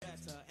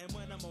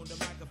on the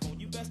microphone.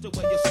 You best to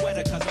wear your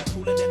sweater, cause I'm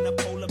cooler than the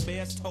polar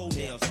bear's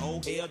toenails.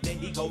 Oh, hell, there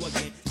he go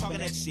again, talking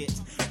that shit.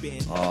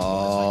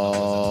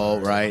 All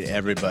right,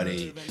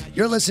 everybody.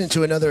 You're listening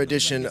to another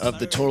edition of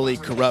the Totally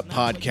Corrupt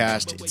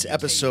podcast. It's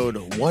episode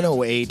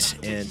 108,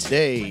 and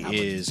today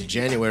is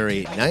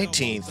January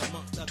 19th,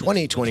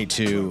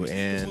 2022,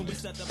 and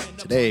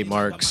today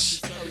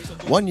marks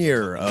 1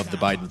 year of the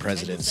Biden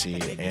presidency.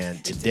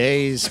 And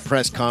today's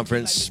press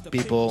conference,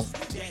 people,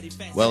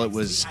 well, it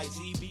was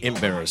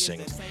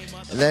embarrassing.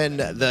 And then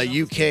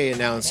the UK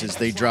announces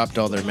they dropped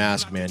all their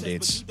mask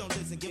mandates.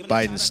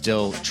 Biden's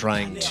still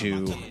trying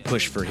to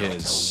push for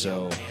his.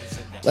 So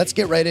let's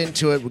get right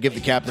into it. We'll give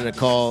the captain a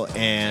call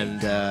and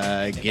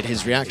get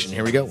his reaction.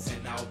 Here we go.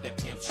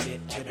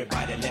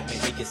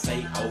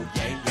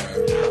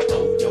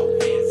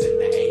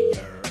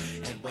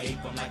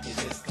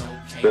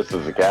 This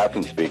is the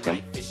captain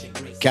speaking.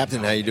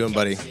 Captain, how you doing,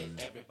 buddy?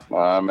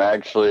 I'm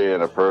actually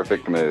in a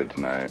perfect mood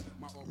tonight.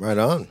 Right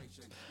on.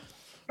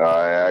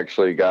 I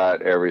actually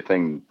got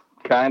everything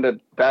kind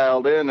of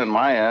dialed in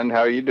my end.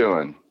 How are you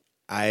doing?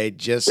 I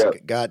just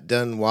got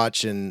done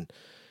watching,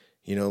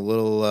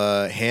 little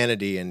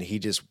Hannity, and he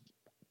just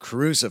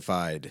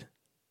crucified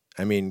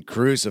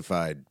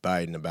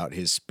Biden about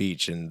his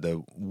speech and the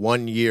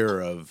 1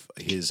 year of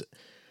his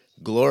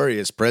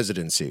glorious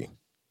presidency.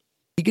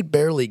 He could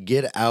barely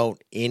get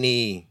out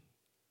any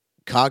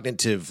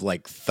cognitive,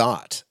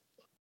 thought.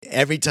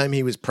 Every time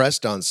he was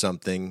pressed on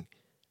something,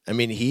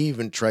 he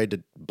even tried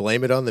to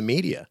blame it on the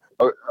media.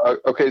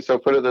 Okay, so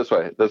put it this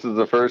way: this is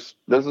the first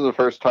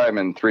time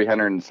in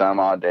 300 and some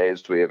odd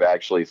days we have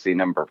actually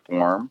seen him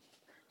perform.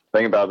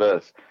 Think about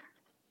this: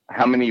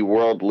 how many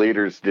world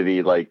leaders did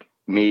he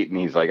meet? And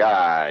he's like,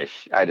 I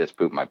just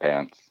pooped my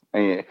pants.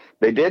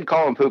 They did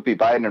call him Poopy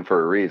Biden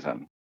for a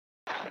reason.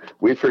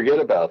 We forget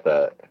about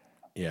that.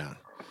 Yeah.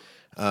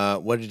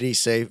 What did he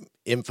say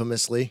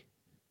infamously?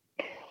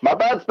 My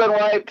butt's been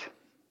wiped.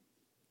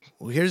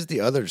 Well, here's the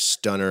other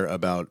stunner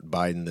about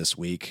Biden this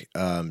week.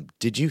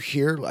 Did you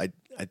hear, I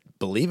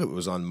believe it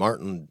was on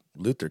Martin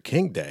Luther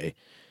King Day,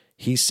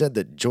 he said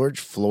that George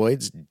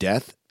Floyd's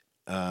death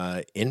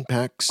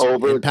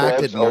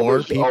impacted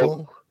more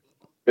people?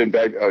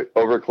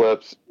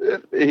 Overclips.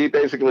 He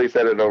basically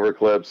said it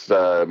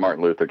overclips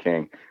Martin Luther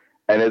King.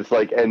 And it's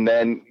and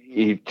then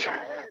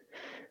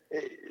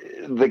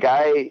the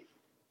guy,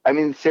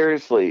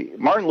 seriously,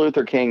 Martin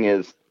Luther King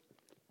is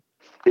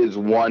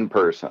one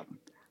person.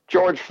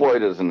 George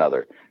Floyd is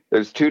another.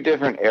 There's two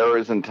different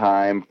eras in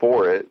time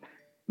for it.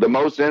 The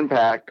most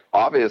impact,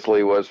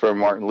 obviously, was from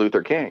Martin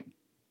Luther King.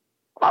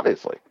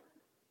 Obviously.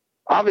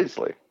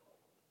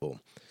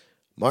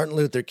 Martin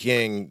Luther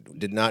King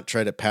did not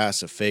try to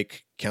pass a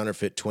fake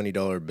counterfeit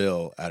 $20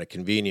 bill at a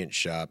convenience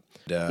shop.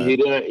 He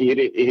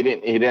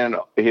didn't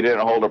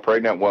hold a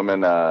pregnant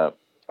woman hostage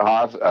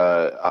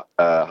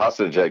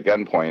at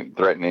gunpoint,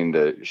 threatening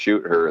to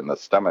shoot her in the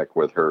stomach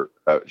with her.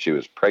 She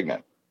was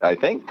pregnant. I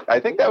think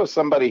that was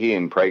somebody he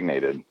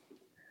impregnated.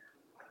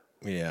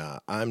 Yeah,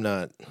 I'm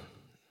not.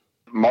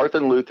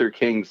 Martin Luther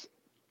King's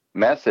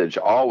message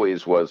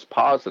always was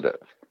positive.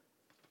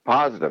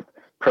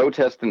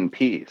 Protest in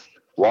peace.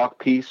 Walk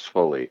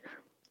peacefully.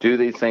 Do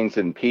these things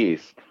in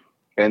peace.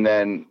 And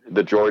then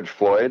the George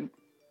Floyd,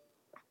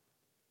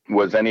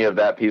 was any of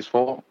that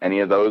peaceful? Any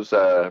of those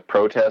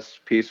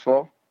protests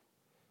peaceful?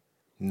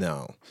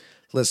 No.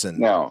 Listen.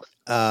 No.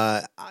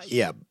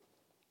 Yeah.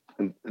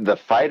 The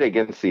fight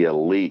against the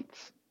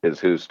elites is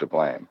who's to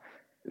blame.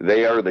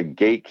 They are the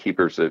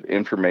gatekeepers of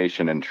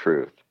information and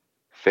truth.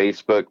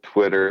 Facebook,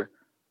 Twitter,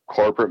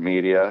 corporate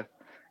media,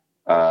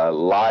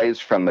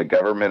 lies from the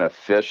government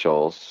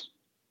officials,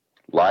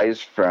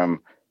 lies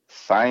from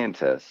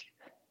scientists,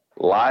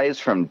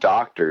 lies from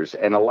doctors,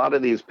 and a lot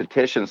of these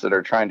petitions that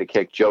are trying to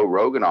kick Joe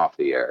Rogan off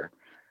the air.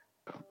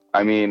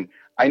 I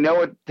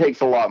know it takes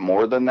a lot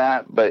more than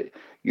that, but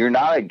you're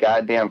not a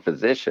goddamn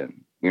physician.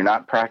 You're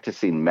not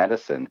practicing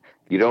medicine.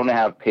 You don't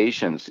have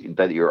patients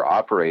that you're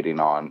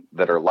operating on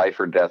that are life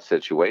or death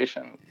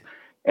situations.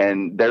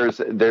 And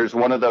there's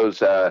one of those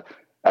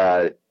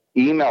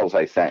emails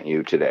I sent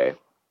you today,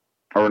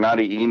 or not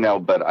an email,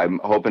 but I'm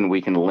hoping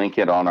we can link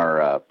it on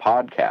our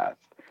podcast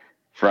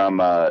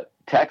from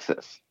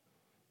Texas.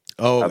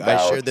 Oh, I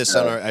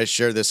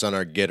shared this on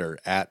our Getter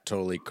at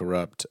Totally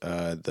Corrupt.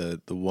 The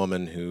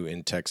woman who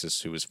in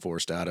Texas who was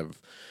forced out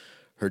of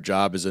her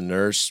job as a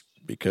nurse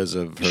because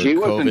of her She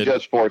wasn't COVID.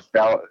 just forced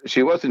out.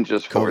 She wasn't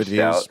just forced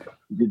out.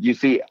 Did you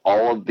see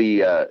all of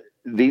the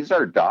these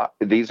are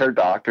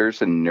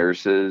doctors and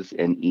nurses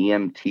and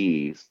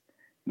EMTs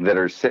that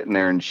are sitting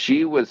there, and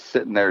she was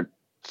sitting there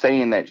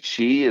saying that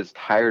she is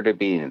tired of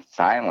being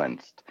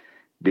silenced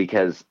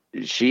because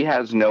she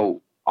has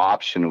no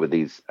option with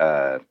these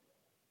those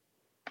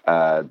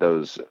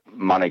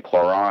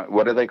monoclonal,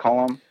 what do they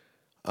call them?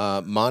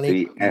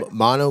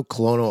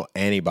 Monoclonal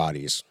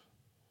antibodies.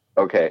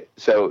 Okay,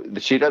 so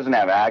she doesn't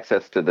have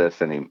access to this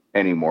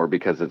anymore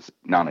because it's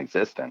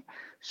non-existent.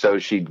 So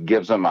she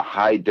gives them a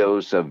high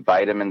dose of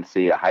vitamin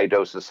C, a high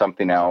dose of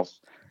something else,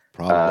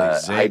 probably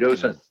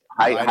zinc,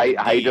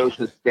 high D. dose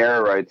of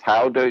steroids,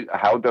 how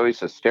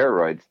dose of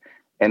steroids,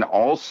 and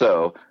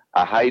also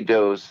a high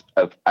dose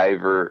of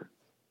Mectin.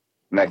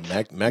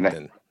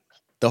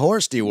 The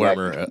horse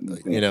dewormer,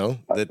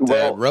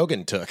 that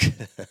Rogan took.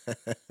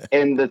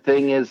 And the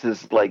thing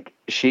is like,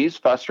 she's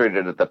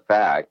frustrated at the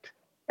fact,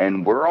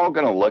 and we're all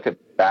going to look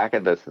back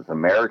at this as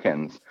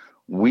Americans.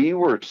 We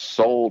were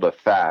sold a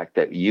fact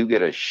that you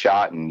get a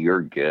shot and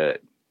you're good.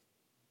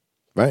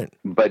 Right.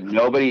 But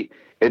nobody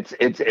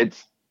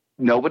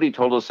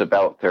told us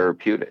about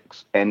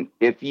therapeutics. And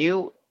if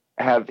you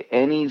have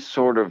any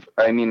sort of,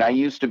 I mean, I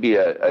used to be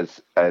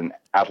an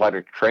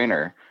athletic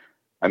trainer.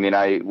 I mean,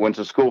 I went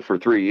to school for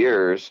 3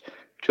 years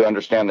to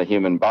understand the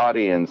human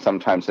body, and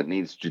sometimes it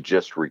needs to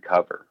just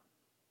recover.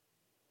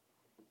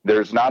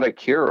 There's not a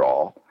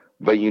cure-all,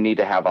 but you need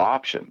to have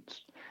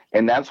options.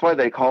 And that's why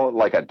they call it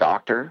like a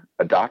doctor.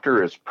 A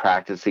doctor is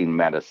practicing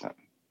medicine.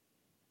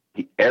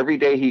 Every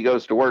day he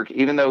goes to work,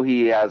 even though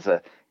he has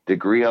a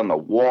degree on the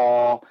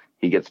wall,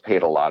 he gets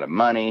paid a lot of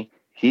money,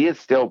 he is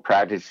still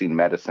practicing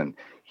medicine.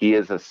 He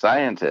is a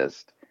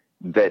scientist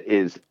that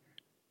is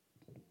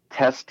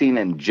testing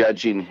and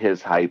judging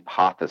his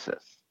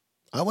hypothesis.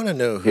 I want to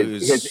know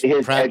who's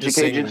his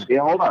practicing education.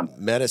 Hold on.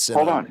 medicine.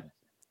 Hold on.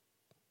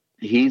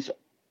 He's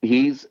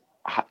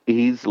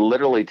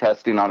literally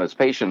testing on his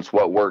patients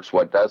what works,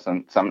 what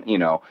doesn't.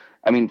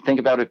 I mean, think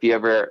about if you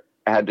ever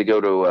had to go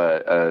to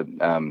a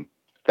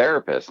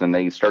therapist and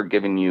they start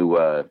giving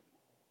you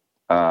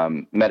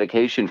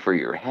medication for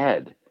your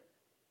head,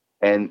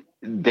 and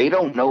they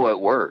don't know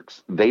it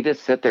works. They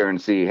just sit there and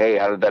see, hey,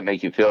 how did that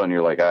make you feel? And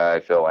you're like,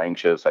 I feel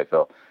anxious.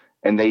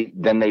 And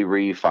then they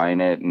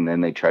refine it, and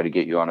then they try to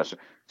get you on a.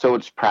 So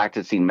it's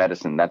practicing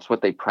medicine. That's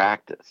what they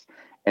practice.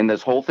 And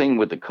this whole thing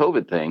with the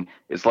COVID thing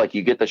is like,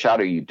 you get the shot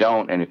or you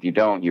don't, and if you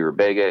don't, you're a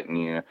bigot, and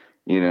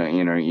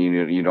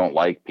you don't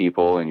like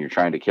people, and you're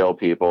trying to kill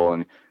people,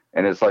 and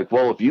it's like,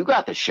 well, if you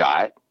got the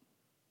shot,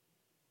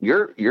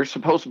 you're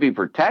supposed to be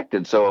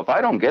protected. So if I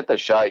don't get the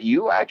shot,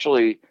 you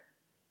actually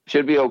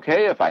should be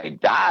okay if I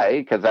die,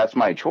 because that's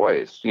my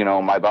choice.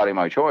 My body,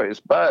 my choice.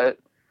 But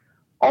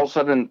all of a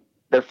sudden,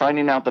 they're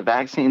finding out the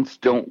vaccines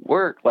don't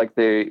work like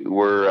they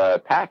were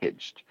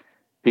packaged.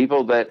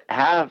 People that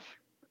have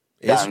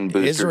gotten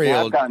boosters,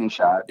 have gotten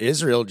shot.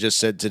 Israel just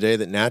said today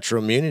that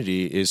natural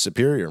immunity is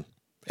superior.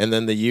 And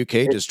then the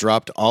UK just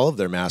dropped all of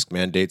their mask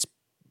mandates,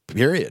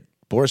 period.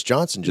 Boris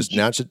Johnson just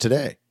announced it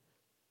today.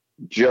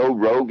 Joe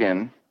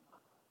Rogan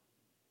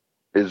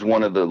is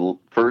one of the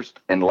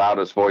first and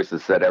loudest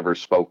voices that ever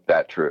spoke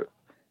that truth.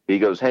 He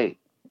goes, hey,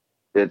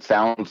 it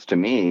sounds to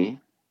me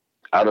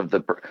out of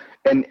the...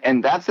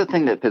 And that's the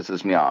thing that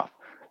pisses me off.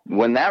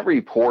 When that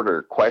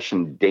reporter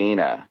questioned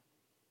Dana,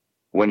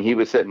 when he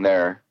was sitting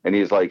there and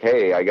he's like,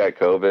 hey, I got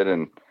COVID,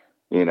 and,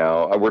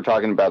 we're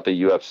talking about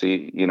the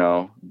UFC,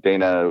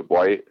 Dana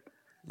White.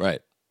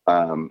 Right.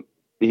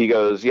 He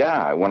goes,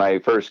 yeah, when I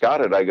first got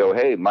it, I go,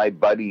 hey, my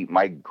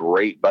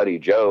great buddy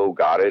Joe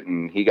got it,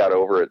 and he got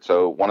over it.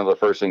 So one of the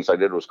first things I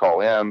did was call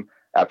him.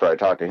 After I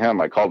talked to him,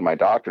 I called my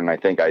doctor, and I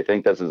think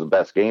this is the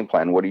best game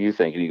plan. What do you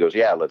think? And he goes,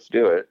 yeah, let's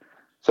do it.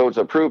 So it's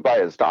approved by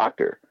his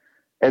doctor.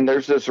 And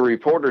there's this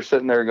reporter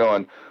sitting there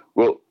going,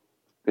 well,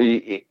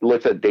 he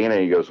looks at Dana,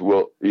 and he goes,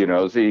 well,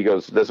 he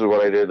goes, this is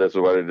what I did, this is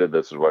what I did,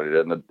 this is what I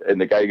did.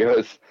 And the guy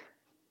goes,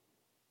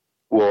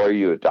 well, are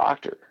you a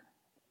doctor?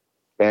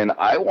 And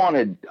I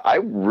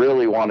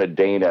really wanted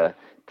Dana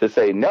to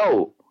say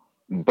no,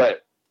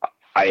 but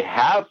I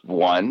have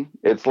one.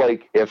 It's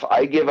like, if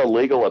I give a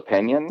legal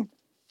opinion,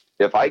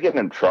 if I get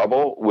in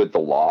trouble with the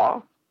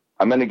law,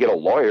 I'm going to get a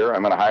lawyer.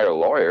 I'm going to hire a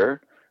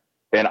lawyer.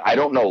 And I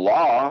don't know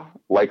law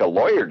like a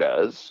lawyer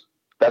does.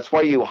 That's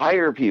why you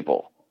hire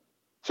people.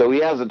 So he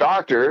has a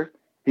doctor.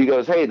 He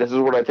goes, hey, this is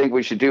what I think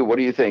we should do. What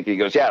do you think? He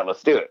goes, yeah,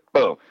 let's do it.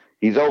 Boom.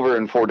 He's over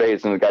in 4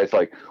 days. And the guy's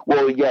like,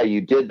 well, yeah,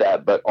 you did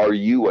that, but are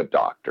you a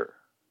doctor?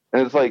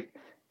 And it's like,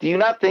 do you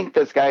not think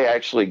this guy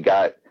actually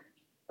got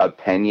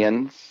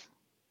opinions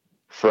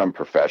from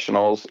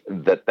professionals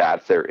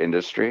that's their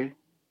industry?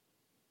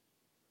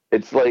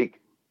 It's like,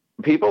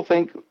 people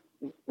think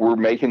we're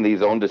making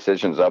these own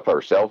decisions up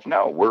ourselves.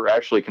 No, we're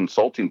actually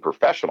consulting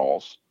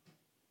professionals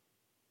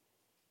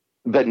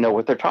that know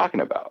what they're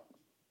talking about.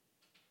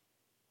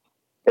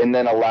 And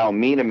then allow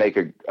me to make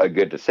a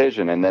good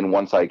decision. And then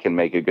once I can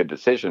make a good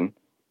decision,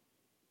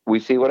 we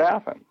see what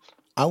happens.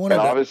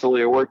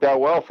 Obviously it worked out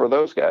well for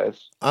those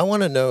guys. I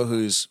want to know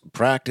who's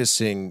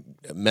practicing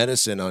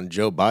medicine on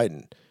Joe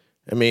Biden.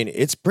 I mean,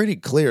 it's pretty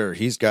clear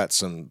he's got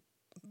some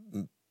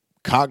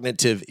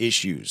cognitive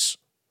issues,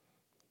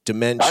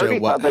 dementia,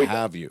 what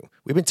have you.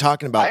 We've been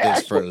talking about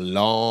this for a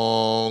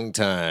long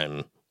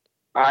time.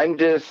 I'm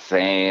just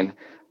saying,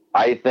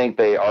 I think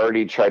they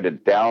already tried to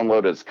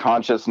download his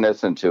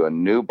consciousness into a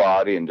new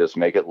body and just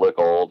make it look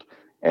old,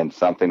 and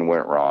something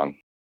went wrong.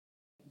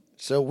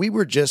 So we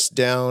were just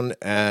down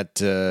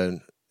at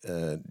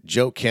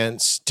Joe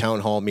Kent's town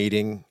hall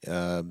meeting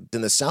in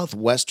the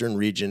southwestern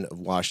region of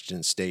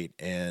Washington State,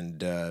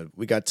 and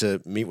we got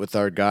to meet with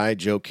our guy,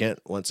 Joe Kent,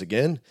 once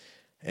again.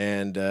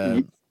 And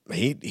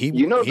He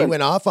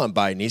went off on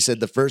Biden. He said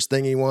the first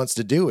thing he wants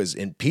to do is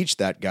impeach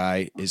that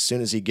guy as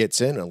soon as he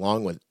gets in,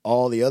 along with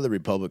all the other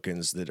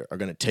Republicans that are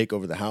going to take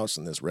over the House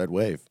in this red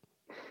wave.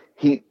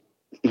 He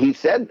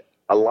said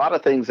a lot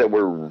of things that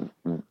were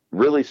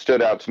really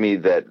stood out to me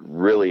that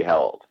really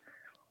held,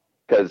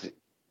 because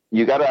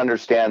you got to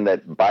understand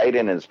that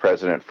Biden is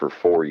president for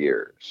 4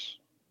 years,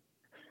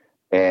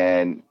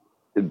 and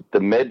the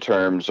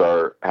midterms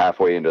are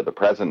halfway into the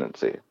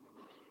presidency.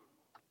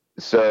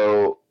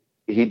 So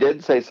he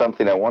did say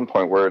something at one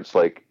point where it's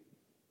like,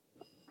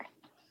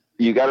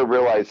 you got to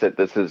realize that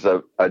this is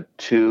a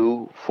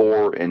 2,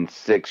 4, and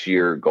 6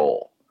 year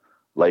goal.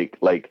 Like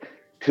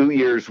 2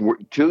 years,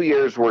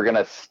 we're going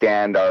to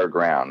stand our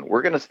ground.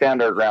 We're going to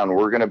stand our ground.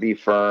 We're going to be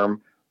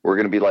firm. We're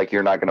going to be like,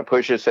 you're not going to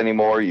push us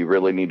anymore. You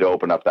really need to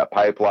open up that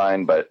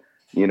pipeline. But,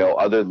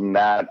 other than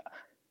that,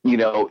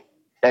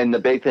 and the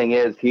big thing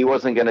is he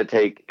wasn't going to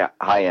take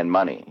high-end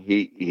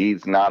money.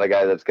 He's not a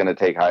guy that's going to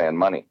take high-end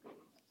money.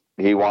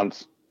 He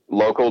wants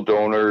local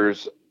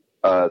donors,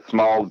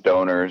 small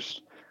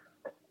donors.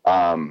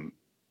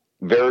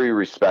 Very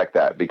respect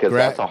that, because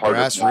that's a harder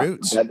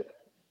grassroots.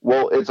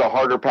 It's a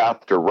harder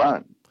path to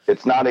run.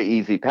 It's not an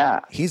easy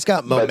path. He's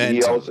got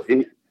momentum.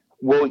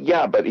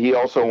 But he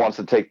also wants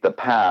to take the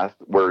path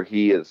where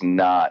he is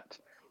not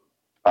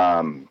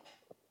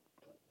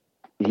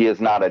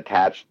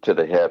attached to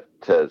the hip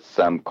to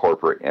some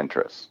corporate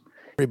interests.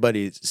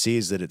 Everybody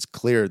sees that it's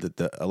clear that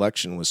the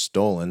election was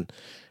stolen.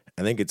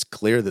 I think it's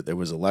clear that there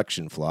was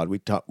election fraud.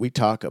 We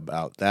talk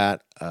about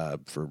that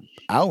for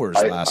hours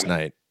last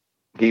night.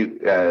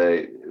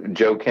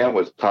 Joe Kent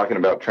was talking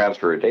about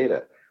transfer of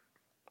data.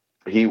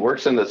 He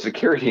works in the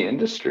security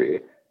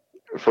industry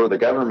for the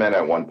government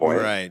at one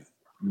point, right?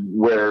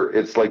 Where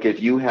it's like,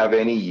 if you have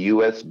any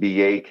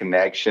USB-A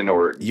connection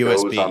or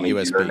goes on the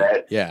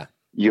internet,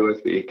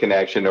 USB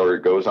connection, or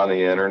it goes on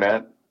the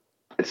internet,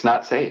 it's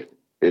not safe.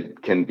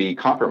 It can be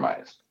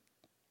compromised.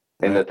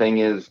 Right. And the thing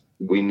is,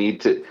 we need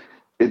to.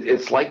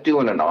 It's like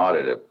doing an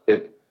audit.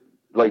 If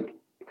like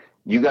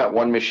you got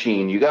one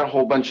machine, you got a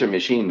whole bunch of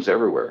machines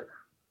everywhere.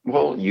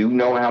 Well, you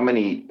know how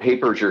many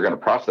papers you're going to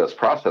process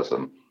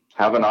them.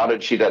 Have an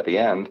audit sheet at the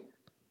end.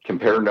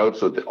 Compare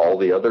notes with all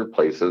the other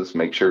places.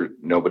 Make sure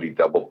nobody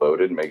double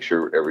voted. Make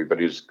sure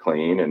everybody's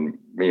clean, and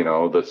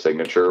the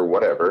signature,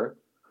 whatever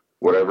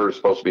is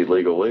supposed to be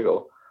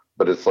legal.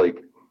 But it's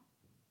like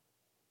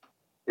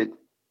it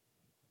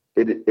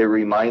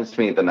reminds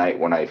me of the night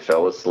when I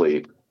fell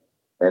asleep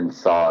and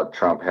saw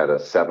Trump had a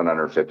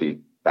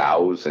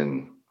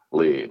 750,000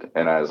 lead.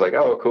 And I was like,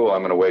 oh, cool. I'm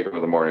going to wake up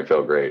in the morning and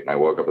feel great. And I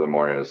woke up in the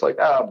morning and it's like,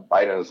 oh,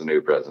 Biden is the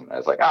new president. I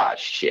was like,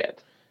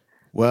 shit.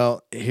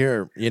 Well,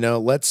 here,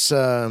 let's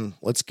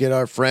get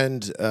our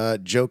friend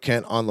Joe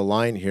Kent on the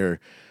line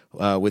here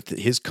with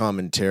his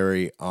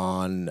commentary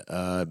on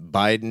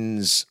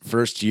Biden's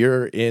first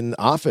year in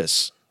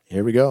office.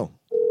 Here we go.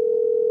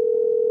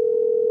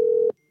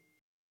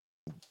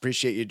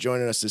 Appreciate you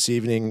joining us this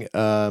evening.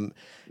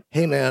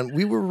 Hey, man,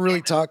 we were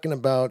really talking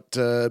about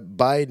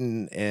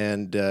Biden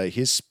and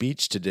his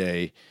speech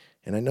today,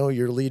 and I know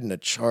you're leading a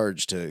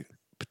charge to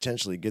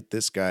potentially get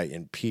this guy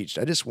impeached.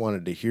 I just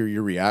wanted to hear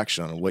your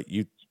reaction on what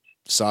you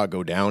saw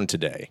go down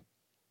today.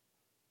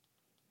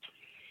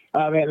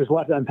 Man, there's a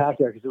lot to unpack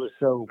there because it was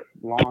so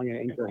long and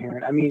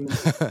incoherent. I mean,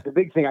 the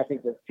big thing I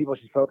think that people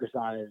should focus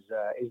on is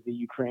the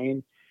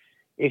Ukraine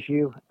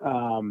issue.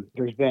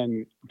 There's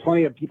been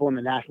plenty of people in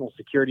the national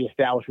security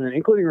establishment,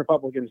 including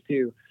Republicans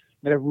too,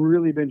 that have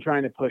really been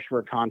trying to push for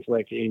a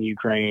conflict in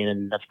Ukraine.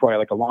 And that's probably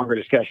like a longer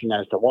discussion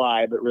as to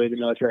why, but really the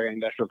military and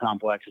industrial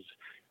complex is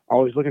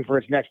always looking for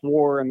its next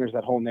war. And there's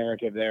that whole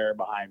narrative there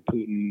behind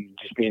Putin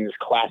just being this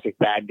classic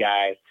bad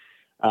guy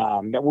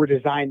that we're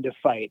designed to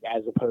fight,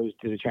 as opposed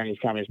to the Chinese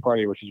Communist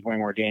Party, which is way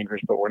more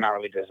dangerous, but we're not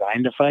really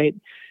designed to fight.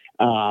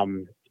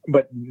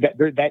 But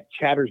that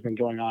chatter's been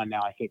going on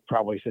now, I think,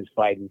 probably since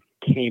Biden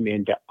came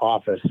into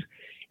office.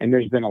 And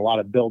there's been a lot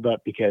of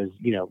buildup because,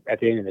 at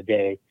the end of the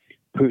day,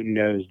 Putin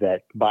knows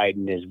that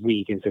Biden is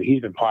weak. And so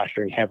he's been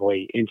posturing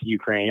heavily into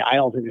Ukraine. I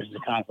don't think this is a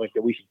conflict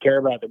that we should care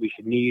about, that we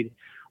should need.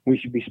 We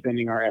should be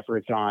spending our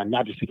efforts on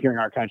not just securing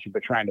our country,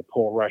 but trying to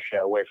pull Russia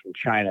away from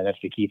China. That's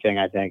the key thing,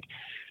 I think.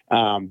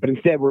 But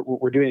instead,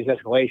 we're doing this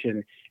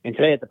escalation. And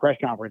today at the press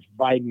conference,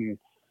 Biden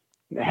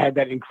had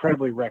that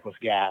incredibly reckless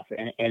gaffe.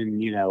 And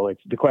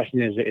it's the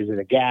question is it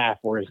a gaffe,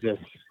 or is this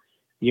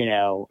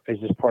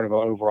part of an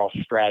overall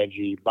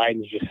strategy?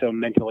 Biden's just so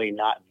mentally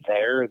not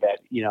there that,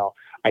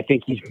 I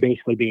think he's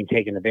basically being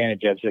taken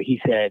advantage of. So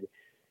he said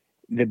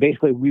that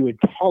basically we would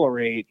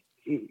tolerate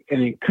an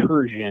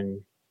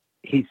incursion.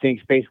 He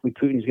thinks basically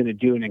Putin's going to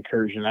do an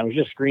incursion. I was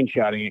just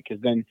screenshotting it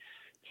because then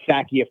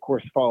Psaki, of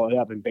course, followed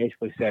up and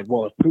basically said,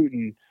 well, if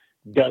Putin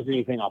does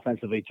anything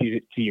offensively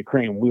to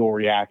Ukraine, we will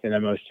react in the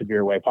most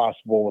severe way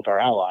possible with our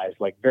allies.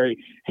 Like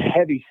very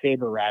heavy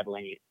saber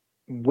rattling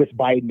with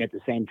Biden at the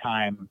same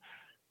time,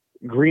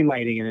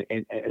 greenlighting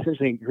and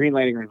essentially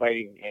greenlighting or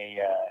inviting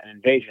an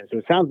invasion. So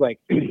it sounds like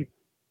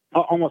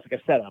almost like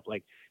a setup.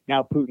 Like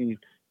now Putin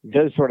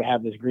does sort of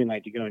have this green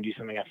light to go and do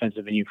something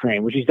offensive in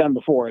Ukraine, which he's done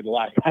before the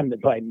last time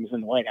that Biden was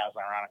in the White House,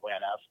 ironically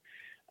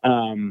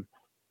enough.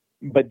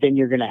 But then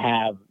you're going to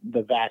have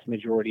the vast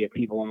majority of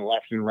people on the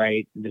left and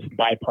right, this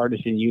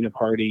bipartisan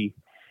uniparty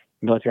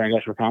military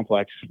industrial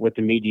complex with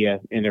the media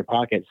in their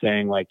pocket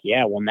saying like,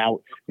 yeah, well,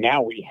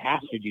 now we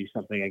have to do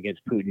something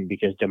against Putin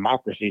because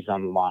democracy's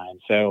on the line.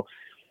 So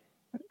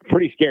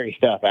pretty scary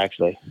stuff,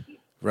 actually.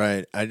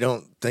 Right. I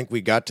don't think we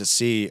got to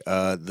see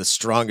the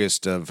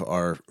strongest of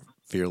our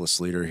fearless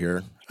leader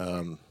here.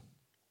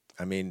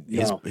 I mean,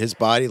 his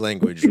body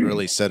language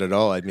really said it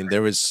all. I mean,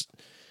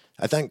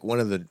 I think one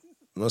of the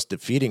most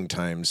defeating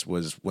times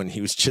was when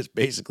he was just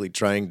basically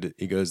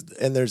he goes,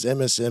 and there's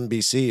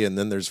MSNBC and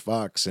then there's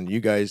Fox and you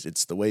guys,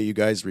 it's the way you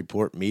guys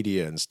report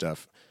media and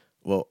stuff.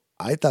 Well,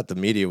 I thought the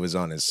media was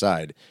on his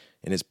side,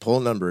 and his poll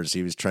numbers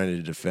he was trying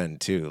to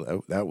defend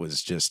too. That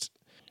was just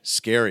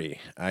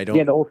scary.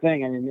 The whole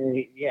thing. And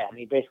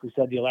he basically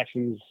said the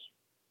elections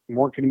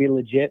weren't going to be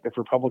legit if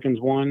Republicans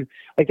won.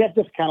 Like, that's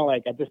just kind of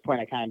like, at this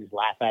point, I kind of just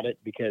laugh at it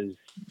because,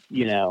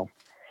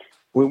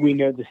 we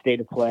know the state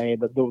of play,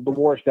 but the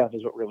war stuff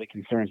is what really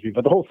concerns me.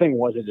 But the whole thing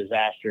was a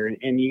disaster.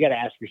 And you got to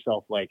ask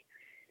yourself, like,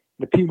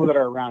 the people that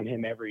are around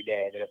him every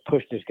day that have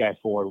pushed this guy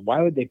forward,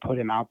 why would they put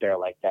him out there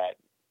like that?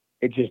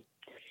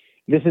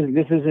 This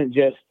isn't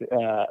just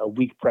a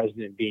weak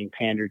president being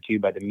pandered to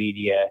by the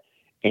media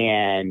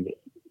and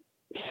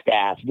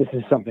staff. This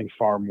is something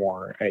far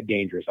more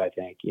dangerous, I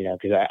think,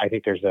 because I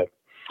think there's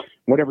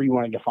whatever you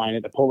want to define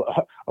it,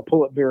 a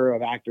Politburo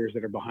of actors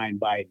that are behind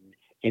Biden.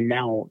 And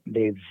now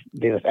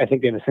I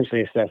think they've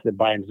essentially assessed that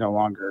Biden's no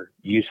longer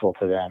useful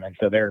to them. And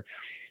so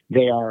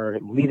they are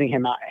leaving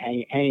him out,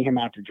 hanging him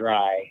out to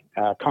dry.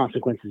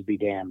 Consequences be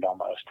damned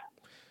almost.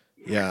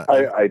 Yeah.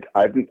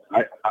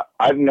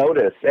 I've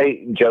noticed,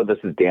 hey, Joe, this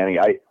is Danny.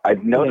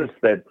 I've noticed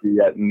that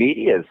the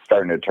media is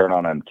starting to turn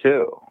on him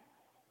too.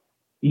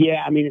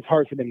 Yeah, I mean, it's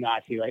hard for them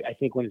not to. I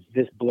think when it's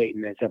this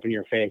blatant, it's up in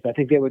your face. I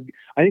think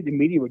the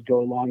media would go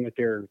along with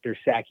their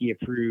Psaki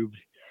approved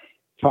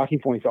talking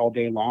points all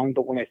day long.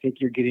 But when I think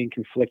you're getting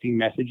conflicting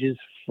messages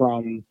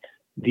from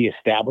the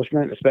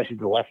establishment, especially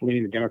the left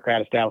leaning, the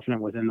Democrat establishment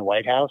within the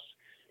White House,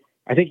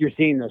 I think you're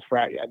seeing those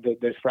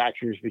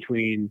fractures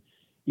between,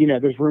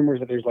 there's rumors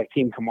that there's like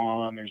Team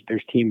Kamala,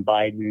 there's Team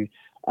Biden.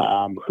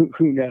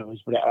 Who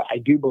knows? But I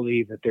do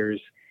believe that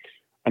there's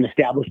an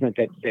establishment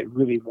that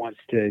really wants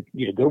to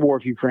go to war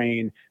with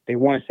Ukraine. They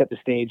want to set the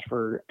stage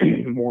for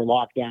more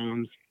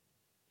lockdowns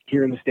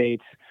here in the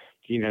States,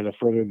 to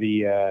further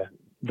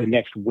the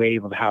next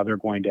wave of how they're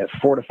going to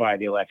fortify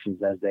the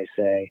elections, as they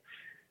say.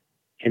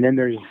 And then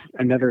there's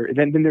another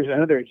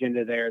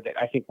agenda there that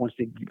I think wants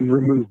to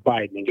remove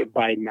Biden and get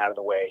Biden out of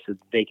the way so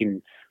that they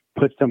can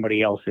put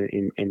somebody else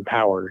in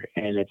power.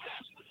 And it's,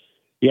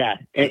 yeah.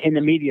 And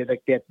the media,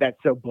 that's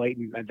so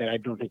blatant that I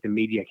don't think the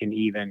media can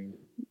even,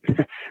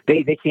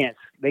 they can't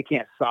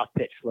soft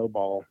pitch slow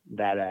ball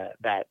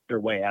that their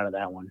way out of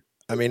that one.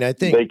 I mean, I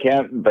think they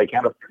can't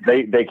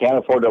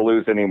afford to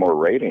lose any more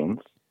ratings.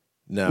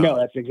 No,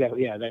 that's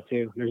exactly, that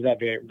too. There's that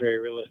very, very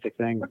realistic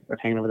thing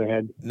hanging over their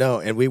head. No,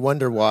 and we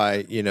wonder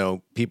why,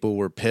 people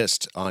were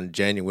pissed on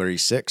January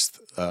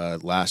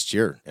 6th last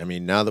year. I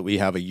mean, now that we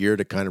have a year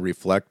to kind of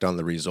reflect on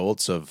the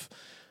results of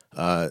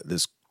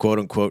this quote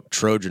unquote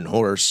Trojan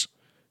horse,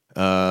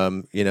 I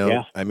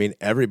mean,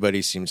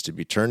 everybody seems to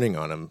be turning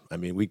on him. I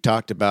mean, we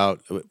talked about,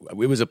 it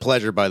was a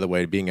pleasure, by the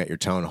way, being at your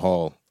town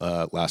hall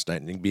last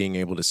night and being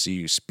able to see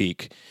you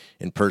speak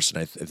in person.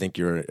 I think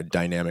you're a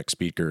dynamic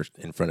speaker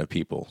in front of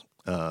people.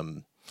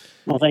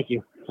 Well, thank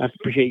you. I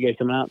appreciate you guys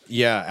coming out.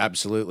 Yeah,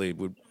 absolutely.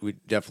 We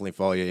definitely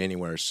follow you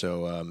anywhere.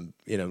 So,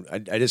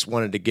 I just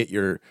wanted to get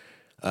your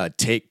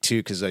take too,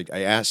 because I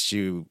asked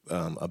you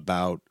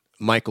about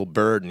Michael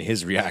Bird and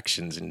his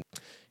reactions and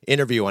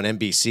interview on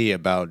NBC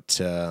about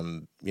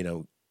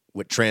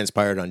what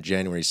transpired on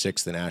January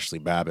 6th in Ashley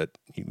Babbitt.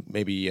 You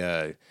maybe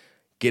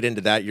get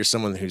into that. You're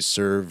someone who's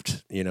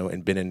served,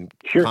 and been in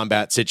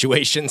combat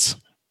situations.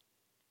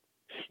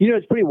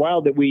 It's pretty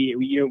wild that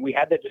we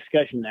had that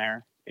discussion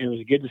there, and it was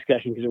a good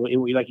discussion because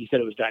like you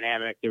said, it was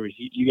dynamic. There was,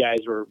 you guys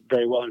were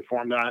very well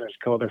informed on it. There's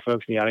a couple other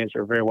folks in the audience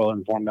who were very well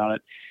informed on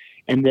it.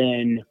 And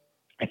then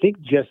I think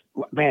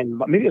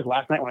maybe it was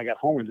last night when I got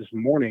home or this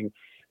morning,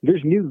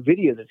 there's new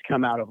video that's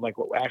come out of like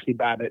what Ashley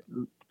Babbitt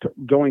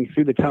going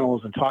through the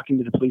tunnels and talking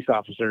to the police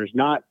officers,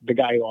 not the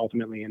guy who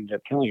ultimately ended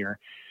up killing her.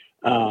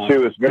 She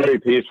was very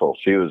peaceful.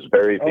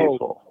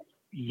 Peaceful.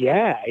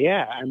 Yeah.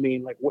 I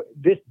mean, like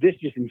this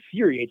just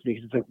infuriates me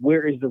because it's like,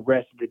 where is the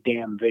rest of the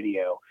damn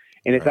video?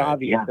 And it's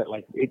obvious that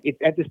like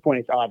at this point,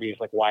 it's obvious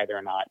like why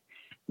they're not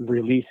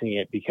releasing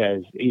it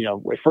because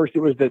at first it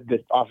was the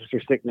Officer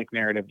Sicknick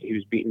narrative. He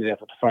was beaten to death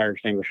with a fire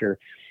extinguisher.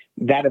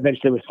 That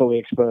eventually was fully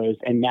exposed,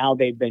 and now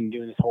they've been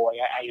doing this whole.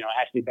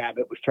 Ashley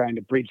Babbitt was trying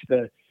to breach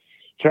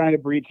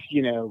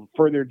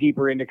further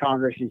deeper into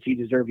Congress, and she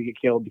deserved to get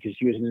killed because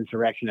she was an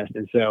insurrectionist.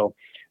 And so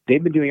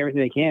they've been doing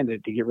everything they can to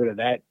get rid of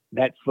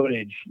that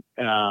footage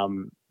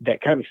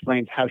that kind of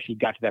explains how she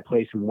got to that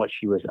place and what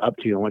she was up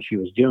to and what she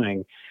was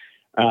doing.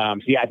 So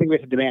yeah, I think we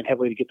have to demand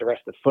heavily to get the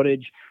rest of the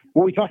footage.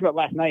 What we talked about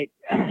last night,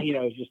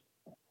 is just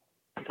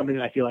something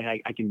that I feel like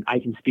I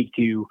can speak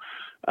to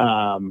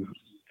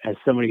as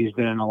somebody who's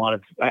been in a lot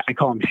of, I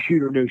call them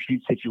shoot or no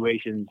shoot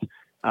situations.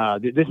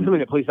 This is something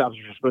that police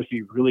officers are supposed to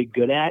be really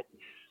good at.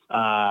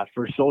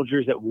 For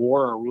soldiers at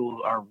war,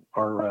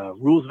 our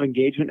rules of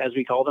engagement, as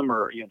we call them,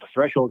 or the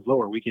threshold's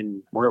lower.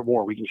 We're at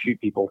war. We can shoot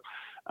people.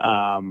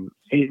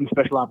 In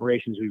special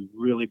operations, we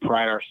really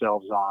pride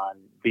ourselves on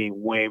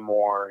being way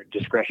more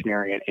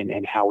discretionary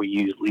in how we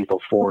use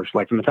lethal force.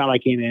 Like from the time I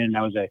came in, and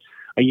I was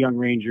a young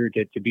ranger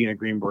to being a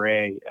Green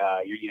Beret.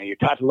 You're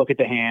taught to look at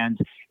the hands,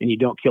 and you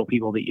don't kill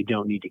people that you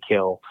don't need to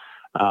kill.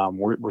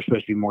 We're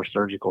supposed to be more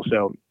surgical.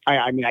 So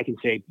I mean, I can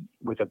say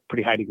with a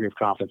pretty high degree of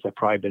confidence, I've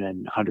probably been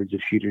in hundreds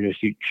of shoot or no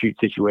shoot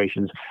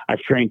situations. I've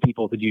trained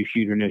people to do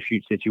shoot or no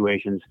shoot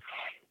situations,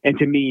 and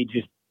to me,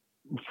 just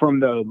from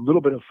the little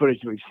bit of footage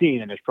that we've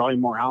seen, and there's probably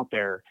more out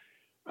there,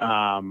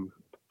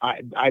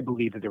 I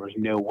believe that there was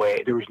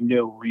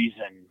no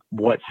reason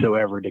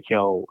whatsoever to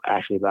kill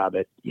Ashley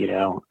Babbitt,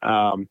 and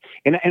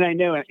I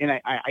know, and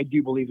I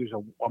do believe there's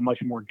a much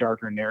more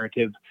darker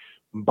narrative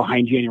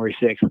behind January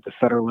 6th with the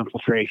federal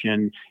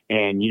infiltration,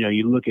 and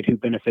you look at who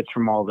benefits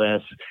from all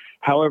this.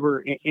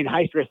 However, in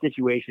high stress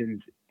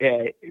situations,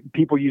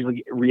 people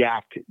usually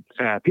react.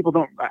 People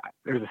don't.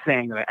 There's a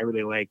saying that I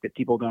really like, that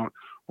people don't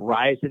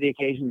rise to the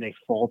occasion; they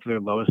fall to their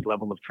lowest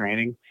level of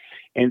training.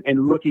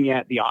 And looking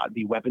at the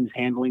weapons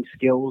handling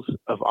skills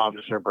of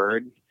Officer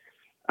Byrd,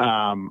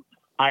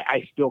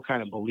 I still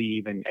kind of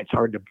believe, and it's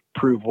hard to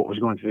prove what was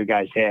going through the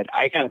guy's head.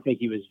 I kind of think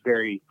he was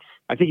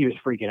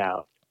freaking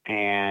out,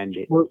 and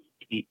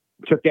he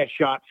took that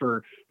shot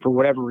for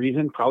whatever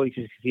reason, probably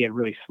because he had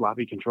really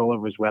sloppy control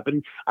over his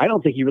weapon. I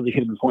don't think he really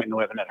should have been pointing the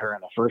weapon at her in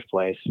the first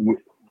place.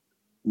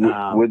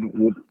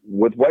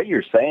 With what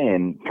you're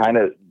saying, kind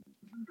of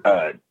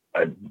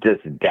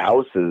just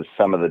douses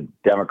some of the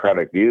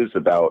Democratic views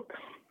about.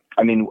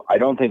 I mean, I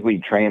don't think we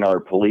train our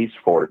police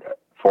force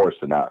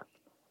enough.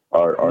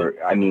 They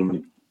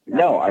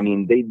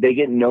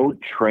get no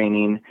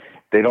training.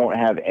 They don't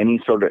have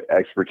any sort of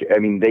expertise. I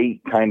mean, they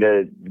kind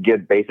of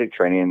get basic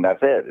training and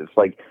that's it. It's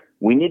like,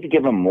 we need to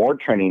give them more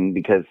training,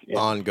 because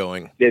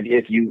ongoing.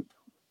 If you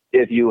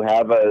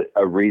have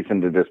a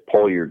reason to just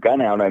pull your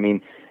gun out, I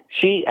mean,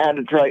 she had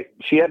to try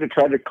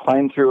to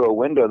climb through a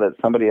window that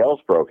somebody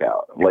else broke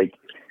out. Like,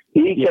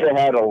 he could have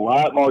had a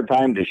lot more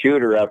time to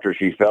shoot her after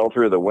she fell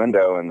through the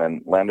window and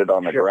then landed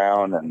on the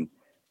ground. And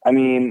I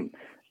mean,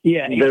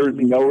 there's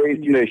no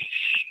reason to.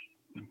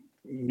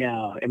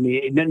 No, I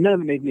mean, none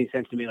of it made any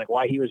sense to me. Like,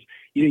 why he was,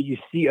 you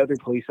see other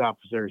police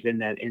officers in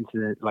that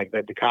incident, like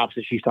the cops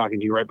that she's talking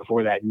to right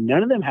before that,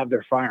 none of them have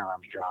their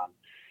firearms drawn.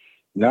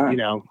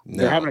 No.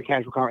 They're having a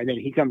casual conversation, and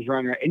then he comes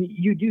running around. And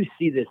you do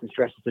see this in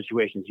stressful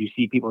situations. You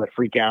see people that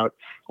freak out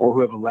or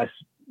who have a less,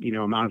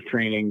 amount of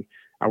training.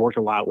 I worked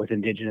a lot with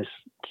indigenous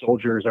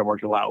soldiers. I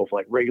worked a lot with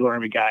like regular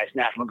Army guys,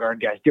 National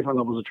Guard guys, different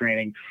levels of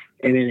training.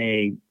 And in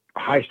a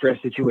high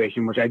stress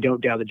situation, which I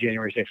don't doubt that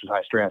January 6th was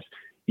high stress,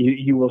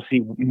 you will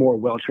see more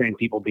well-trained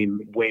people being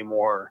way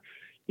more,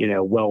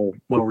 well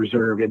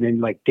reserved. And then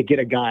like to get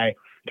a guy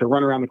to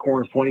run around the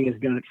corner pointing his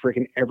gun at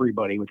freaking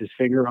everybody with his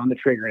finger on the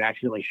trigger and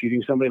accidentally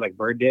shooting somebody like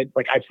Byrd did.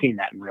 Like, I've seen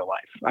that in real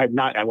life.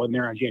 I wasn't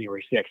there on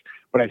January 6th,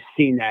 but I've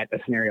seen a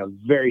scenario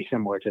very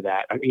similar to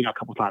that, a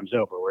couple times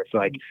over, where it's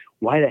like,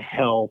 why the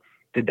hell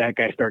did that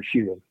guy start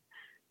shooting?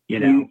 You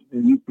know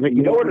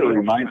what it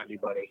reminds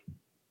anybody.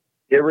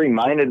 It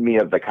reminded me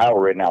of the Kyle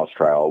Rittenhouse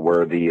trial,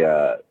 where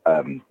the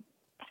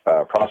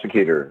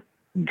prosecutor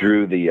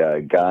drew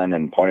the gun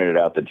and pointed it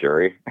out the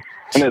jury.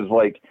 And it's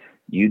like,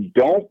 you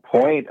don't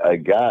point a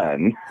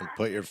gun And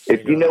put your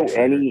finger if you know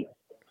any.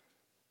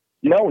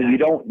 No, you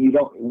don't.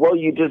 Well,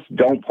 you just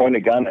don't point a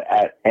gun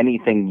at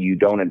anything you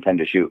don't intend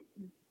to shoot.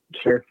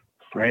 Sure.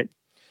 Right.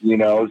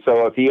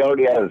 So if he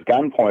already had his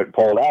gun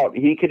pulled out,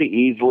 he could have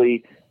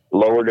easily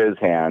lowered his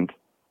hand,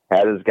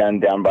 had his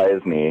gun down by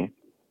his knee,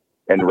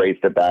 and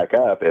raised it back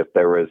up if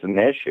there was an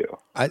issue.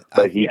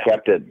 But he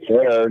kept it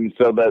there. And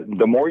so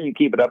the more you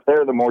keep it up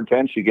there, the more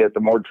tense you get, the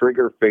more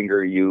trigger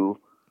finger you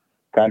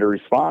kind of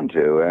respond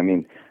to. I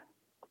mean,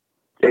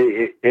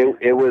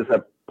 it was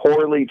a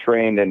poorly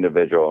trained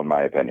individual, in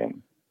my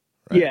opinion.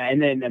 Right. Yeah. And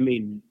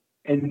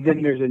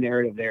then there's a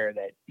narrative there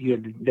that,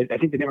 I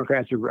think the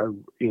Democrats are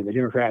the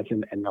Democrats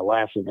and the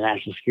left and the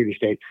national security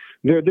state,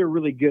 they're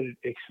really good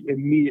at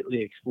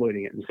immediately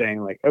exploiting it and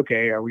saying like,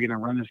 okay, are we going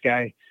to run this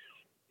guy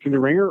through the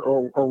ringer,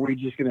 or are we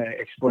just going to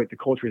exploit the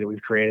culture that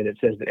we've created that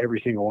says that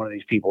every single one of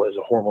these people is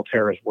a horrible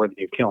terrorist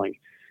worthy of killing?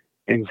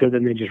 And so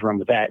then they just run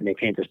with that, and they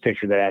paint this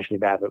picture that Ashley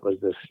Babbitt was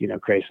this,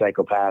 crazy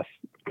psychopath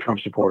Trump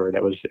supporter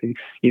that was,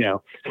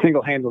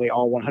 single-handedly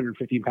all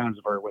 115 pounds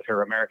of her with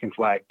her American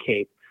flag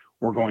cape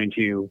were going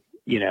to,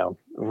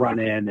 run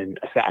in and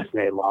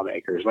assassinate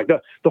lawmakers. Like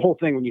the whole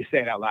thing, when you say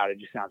it out loud, it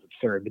just sounds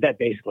absurd. But that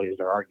basically is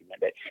their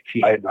argument, that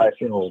she had been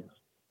killed.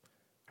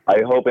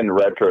 I hope in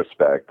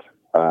retrospect,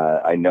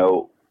 I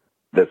know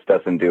this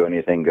doesn't do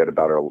anything good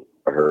about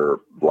her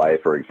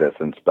life or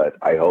existence, but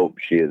I hope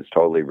she is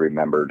totally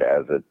remembered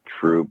as a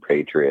true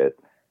patriot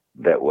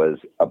that was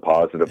a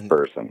positive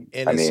person.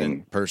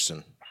 Innocent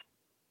person.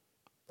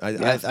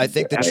 I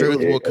think the truth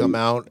will come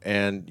out,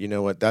 and you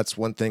know what? That's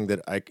one thing that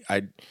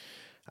I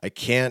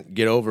can't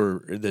get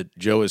over, that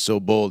Joe is so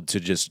bold to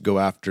just go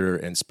after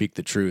and speak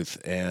the truth.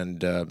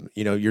 And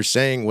you know, you're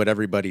saying what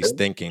everybody's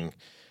thinking,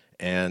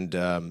 and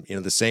you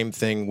know, the same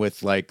thing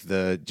with like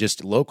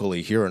just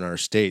locally here in our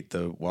state,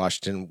 the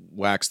Washington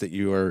wax that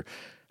you are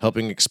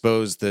helping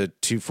expose, the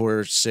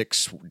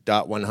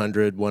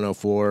 246.100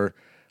 104.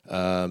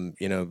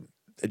 You know,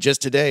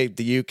 just today,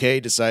 the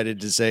UK decided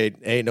to say,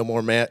 hey, no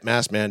more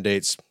mask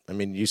mandates. I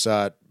mean, you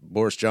saw it,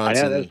 Boris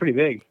Johnson. I know, that's pretty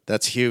big.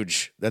 That's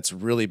huge. That's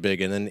really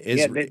big. And then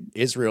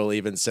Israel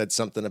even said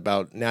something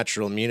about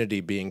natural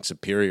immunity being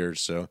superior.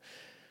 So,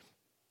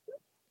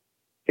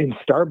 in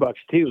Starbucks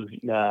too,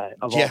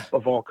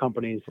 of all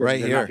companies, right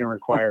they're here, not going to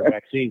require a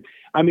vaccine.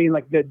 I mean,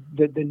 like the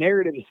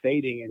narrative is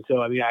fading, and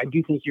so I mean, I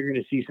do think you're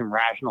going to see some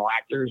rational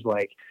actors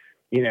like,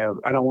 you know,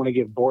 I don't want to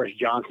give Boris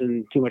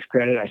Johnson too much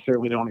credit. I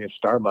certainly don't want to give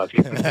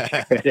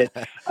Starbucks credit.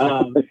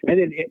 And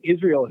then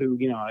Israel, who,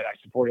 you know, I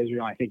support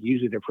Israel. I think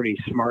usually they're pretty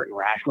smart and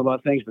rational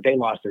about things, but they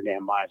lost their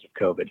damn minds with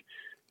COVID.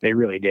 They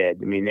really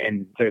did. I mean,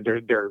 and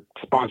their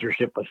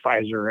sponsorship with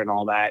Pfizer and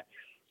all that.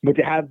 But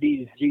to have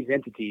these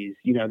entities,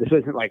 you know, this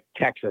isn't like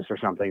Texas or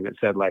something that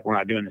said like, we're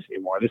not doing this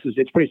anymore.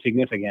 It's pretty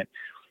significant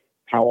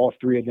how all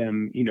three of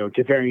them, you know,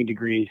 to varying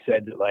degrees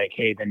said that like,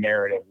 hey, the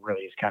narrative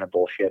really is kind of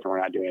bullshit and we're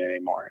not doing it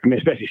anymore. I mean,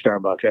 especially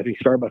Starbucks. I think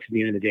Starbucks at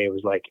the end of the day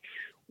was like,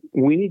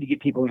 we need to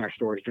get people in our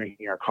stores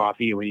drinking our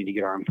coffee, and we need to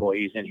get our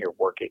employees in here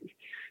working.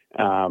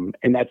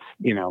 And that's,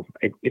 you know,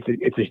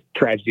 it's a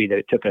tragedy that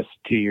it took us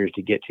 2 years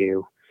to get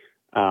to.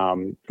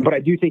 But I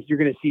do think you're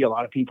going to see a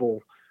lot of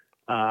people,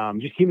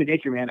 just human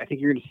nature, man. I think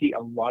you're going to see a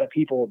lot of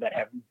people that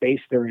have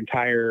based their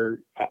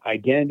entire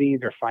identity,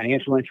 their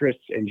financial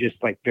interests, and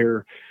just like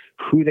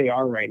who they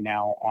are right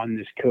now on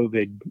this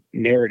COVID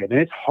narrative. And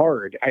it's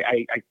hard.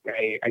 I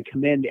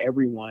commend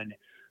everyone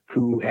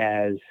who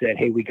has said,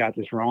 hey, we got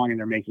this wrong, and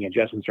they're making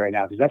adjustments right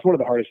now, because that's one of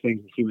the hardest things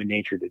in human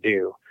nature to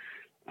do.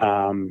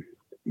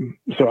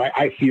 So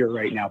I fear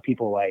right now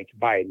people like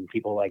Biden,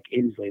 people like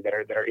Inslee that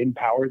are in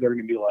power, they're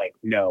going to be like,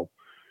 no,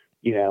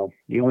 you know,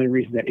 the only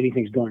reason that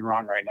anything's going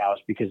wrong right now is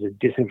because of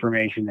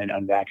disinformation and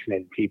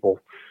unvaccinated people.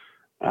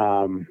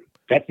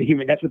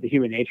 That's what the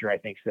human nature, I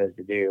think, says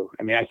to do.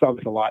 I mean, I saw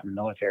this a lot in the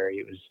military.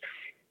 It was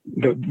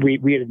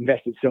we had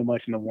invested so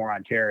much in the war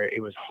on terror.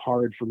 It was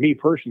hard for me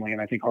personally, and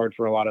I think hard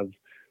for a lot of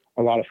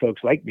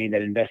folks like me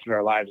that invested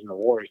our lives in the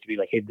wars to be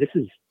like, hey, this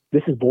is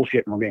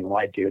bullshit, and we're being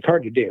lied to. It's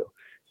hard to do.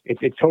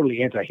 It's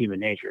totally anti-human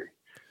nature.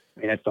 I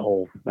mean, that's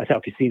how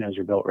casinos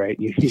are built, right?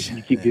 You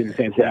keep doing the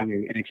same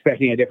thing and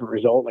expecting a different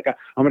result. Like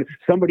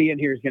somebody in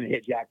here is going to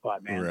hit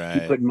jackpot, man. Right.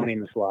 Keep putting money in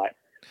the slot.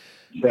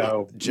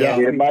 So Joe,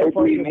 yeah, it might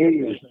be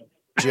me.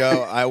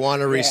 Joe, I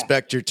want to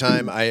respect your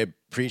time. I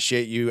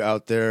appreciate you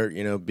out there,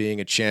 you know,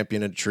 being a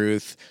champion of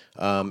truth.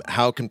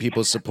 How can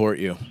people support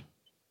you?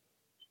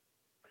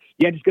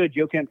 Yeah, just go to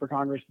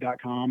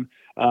joekentforcongress.com.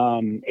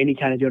 Any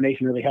kind of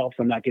donation really helps.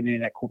 I'm not getting any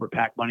of that corporate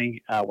PAC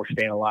money. We're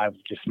staying alive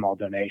with just small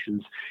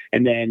donations.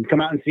 And then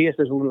come out and see us.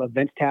 There's a little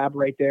events tab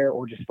right there,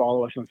 or just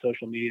follow us on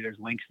social media. There's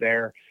links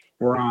there.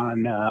 We're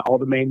on all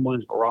the main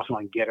ones, but we're also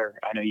on Getter.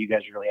 I know you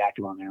guys are really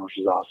active on there, which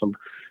is awesome.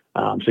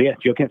 So yeah,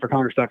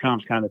 joekentforcongress.com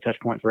is kind of the touch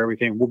point for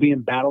everything. We'll be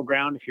in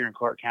Battleground if you're in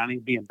Clark County.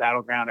 We'll be in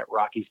Battleground at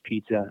Rocky's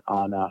Pizza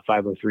on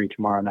 503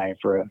 tomorrow night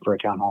for a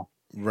town hall.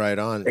 Right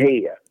on.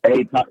 Hey,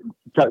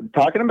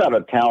 talking about a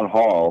town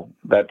hall,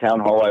 that town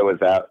hall I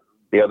was at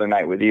the other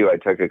night with you, I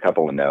took a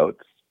couple of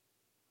notes,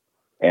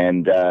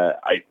 and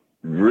I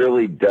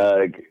really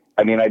dug.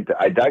 I mean,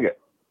 I dug it.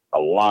 A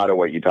lot of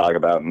what you talk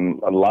about,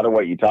 and a lot of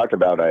what you talked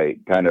about, I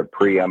kind of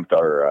preempt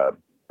our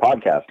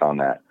podcast on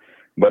that.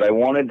 But I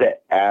wanted to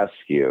ask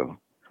you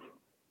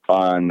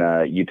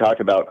on, you talked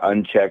about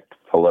unchecked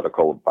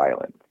political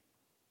violence.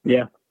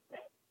 Yeah.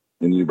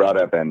 And you brought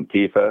up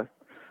Antifa,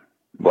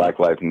 Black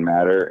Lives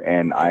Matter,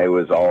 and I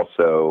was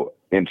also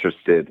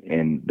interested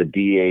in the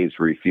DAs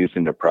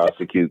refusing to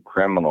prosecute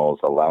criminals,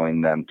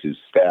 allowing them to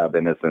stab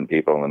innocent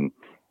people in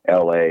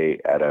LA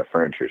at a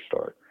furniture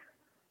store.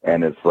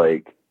 And it's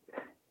like,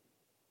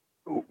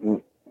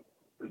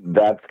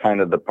 that's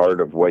kind of the part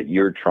of what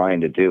you're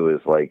trying to do,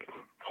 is like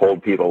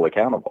hold people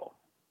accountable.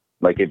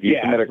 Like if you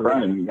commit a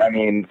crime, I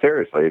mean,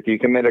 seriously, if you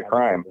commit a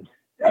crime,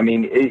 I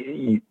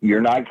mean,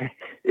 you're not,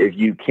 if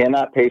you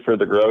cannot pay for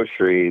the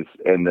groceries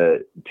and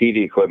the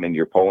TV equipment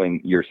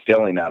you're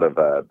stealing out of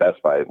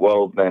Best Buy,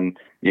 well, then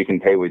you can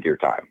pay with your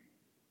time.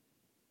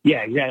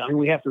 Yeah, exactly. I mean,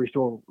 we have to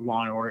restore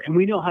law and order, and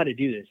we know how to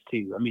do this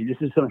too. I mean, this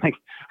is something like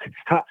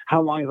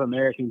how long have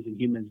Americans and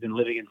humans been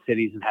living in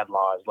cities and had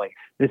laws? Like,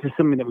 this is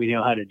something that we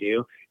know how to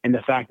do, and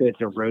the fact that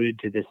it's eroded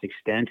to this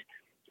extent.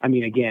 I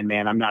mean, again,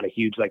 man, I'm not a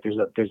huge, like,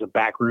 there's a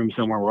back room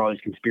somewhere where all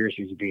these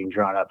conspiracies are being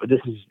drawn up, but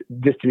this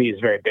to me is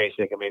very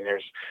basic. I mean,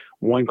 there's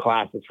one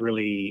class that's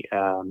really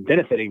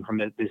benefiting from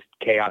this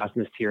chaos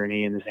and this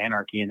tyranny and this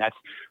anarchy, and that's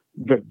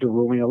the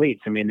ruling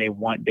elites. I mean, they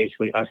want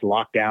basically us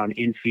locked down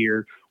in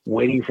fear,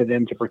 waiting for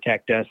them to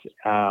protect us.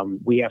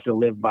 We have to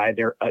live by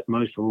their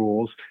utmost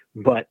rules,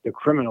 but the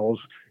criminals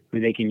who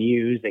they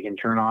can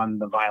turn on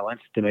the violence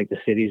to make the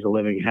cities a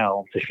living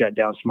hell, to shut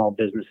down small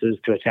businesses,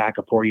 to attack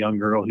a poor young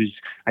girl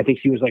I think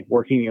she was like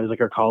working, it was like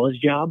her college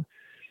job.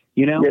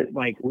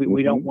 Like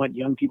we don't want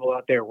young people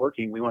out there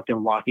working. We want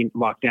them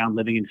locked down,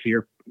 living in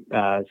fear,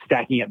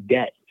 stacking up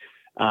debt.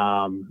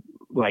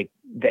 Like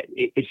that,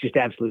 it's just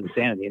absolute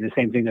insanity. And the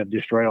same thing that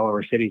destroyed all of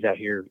our cities out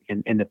here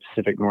in the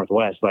Pacific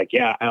Northwest. Like,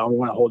 yeah, I don't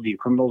want to hold the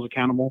criminals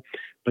accountable,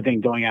 but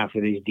then going after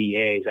these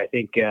DAs, I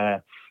think,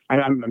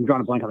 I'm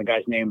drawing a blank on the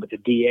guy's name, but the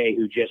DA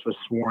who just was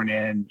sworn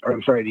in, or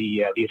I'm sorry,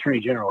 the Attorney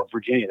General of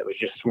Virginia that was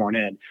just sworn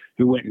in,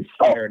 who went and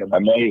fired a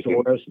bunch of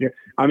Soros.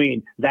 I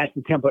mean, that's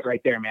the template right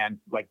there, man.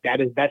 Like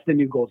that's the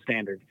new gold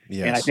standard.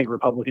 Yes. And I think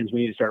Republicans, we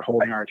need to start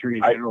holding our Attorney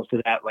Generals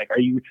to that. Like,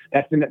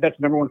 that's the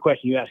number one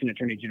question you ask an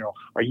Attorney General.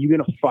 Are you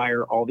going to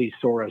fire all these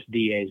Soros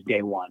DAs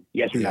day one?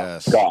 Yes or no?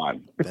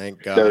 Gone.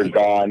 Thank God. They're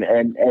gone.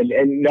 And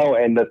no,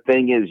 and the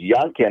thing is,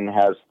 Youngkin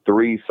has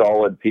 3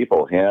 solid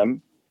people.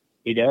 Him,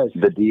 he does.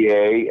 the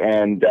DA,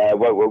 and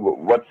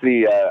what's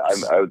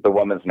the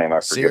woman's name? I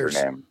forget Sears.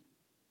 her name.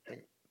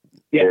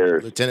 Yeah,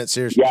 Sears. Lieutenant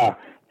Sears. Yeah,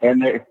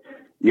 and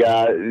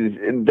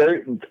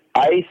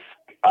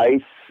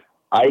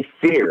I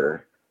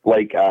fear,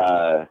 like,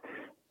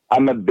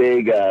 I'm a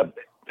big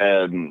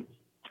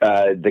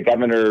the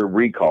governor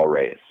recall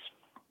race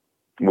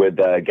with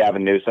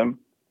Gavin Newsom.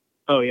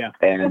 Oh yeah,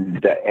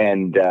 and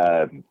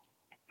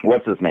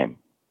what's his name?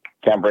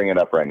 Can't bring it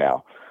up right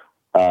now.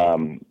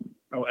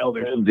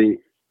 Elders.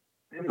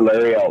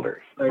 Larry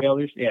Elders. Larry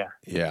Elders, yeah.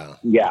 Yeah.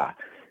 Yeah.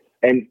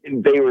 And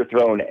they were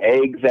throwing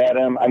eggs at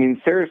him. I mean,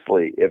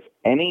 seriously, if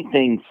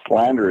anything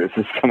slanderous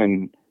is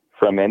coming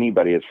from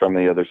anybody, it's from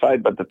the other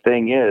side. But the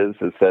thing is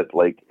that,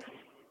 like,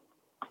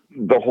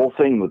 the whole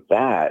thing with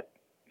that,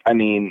 I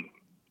mean,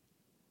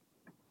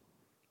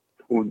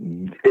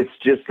 it's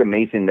just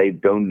amazing they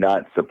do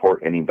not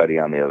support anybody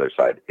on the other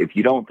side. If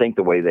you don't think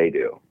the way they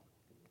do,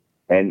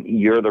 and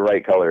you're the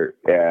right color,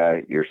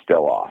 you're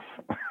still off.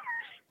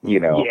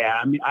 Yeah,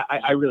 I mean,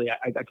 I really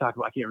talk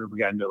about, I can't remember, we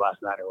got into it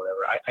last night or whatever.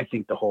 I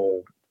think the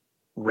whole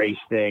race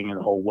thing and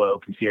the whole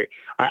woke and theory,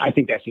 I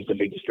think that's just a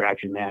big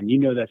distraction, man.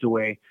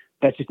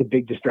 That's just a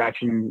big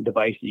distraction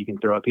device that you can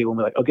throw at people and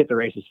be like, oh, get the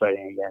racists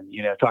fighting again.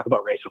 Talk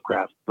about racial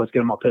crap. Let's get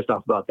them all pissed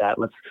off about that.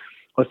 Let's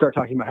start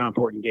talking about how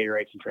important gay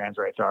rights and trans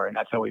rights are. And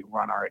that's how we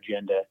run our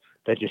agenda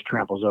that just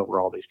tramples over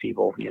all these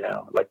people.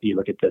 Like you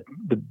look at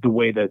the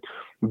way that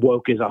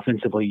woke is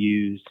offensively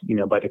used,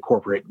 by the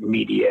corporate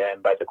media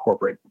and by the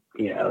corporate,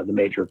 the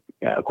major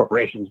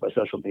corporations, by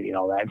social media and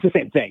all that. It's the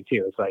same thing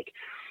too. It's like,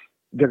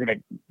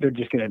 they're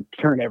just gonna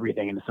turn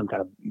everything into some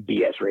kind of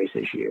BS race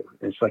issue.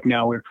 It's like,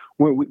 no,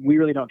 we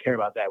really don't care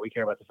about that. We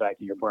care about the fact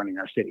that you're burning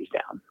our cities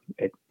down.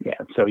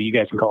 So you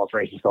guys can call us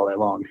racist all day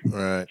long.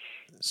 Right.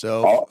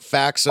 So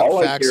facts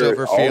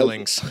over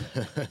feelings.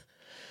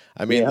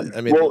 I mean,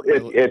 well,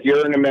 if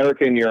you're an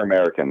American, you're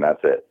American.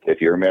 That's it.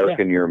 If you're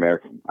American, you're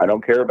American. I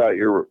don't care about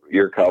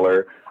your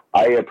color.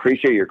 I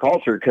appreciate your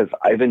culture because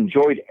I've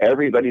enjoyed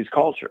everybody's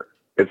culture.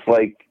 It's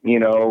like,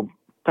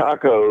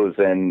 tacos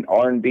and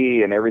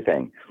R&B and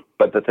everything.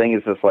 But the thing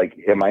is, it's like,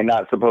 am I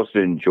not supposed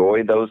to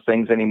enjoy those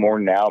things anymore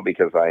now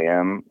because I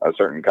am a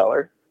certain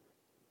color?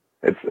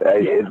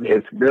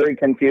 It's very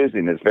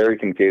confusing. It's very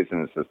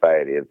confusing in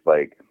society. It's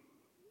like,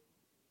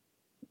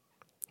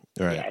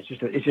 right. Yeah, it's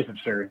just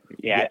absurd.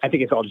 Yeah, I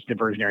think it's all just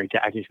diversionary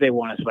tactics. They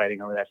want us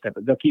fighting over that stuff,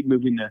 but they'll keep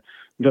moving the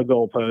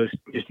goalpost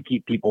just to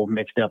keep people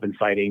mixed up and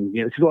fighting.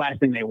 So the last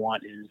thing they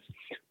want is,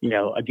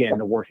 again,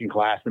 the working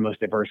class, the most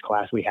diverse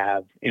class we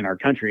have in our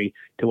country,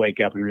 to wake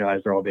up and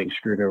realize they're all being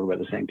screwed over by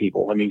the same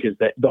people. I mean, because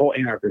the whole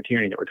anarcho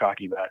tyranny that we're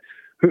talking about,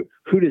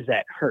 who does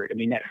that hurt? I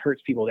mean, that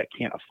hurts people that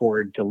can't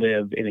afford to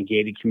live in a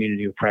gated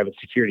community with private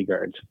security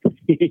guards,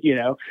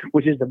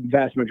 which is the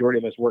vast majority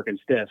of us working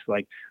stiffs.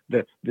 Like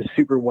the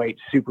super white,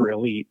 super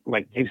elite,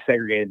 like they've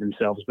segregated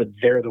themselves, but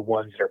they're the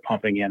ones that are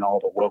pumping in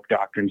all the woke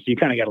doctrines. So you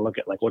kind of got to look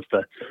at, like, what's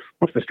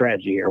the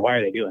strategy here? Why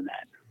are they doing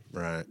that?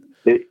 Right.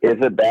 Is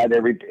it bad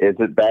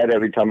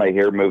every time I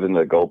hear moving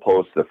the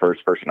goalposts? The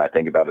first person I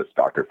think about is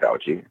Dr.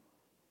 Fauci.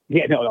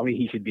 Yeah, no, I mean,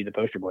 he should be the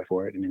poster boy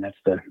for it. I mean,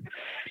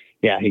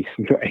 he's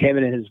him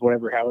and his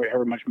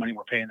however much money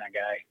we're paying that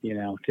guy,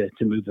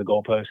 to move the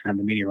goalposts and have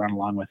the media run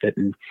along with it.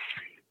 And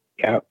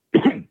yeah,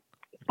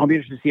 I'll be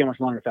interested to see how much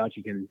longer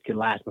Fauci can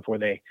last before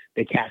they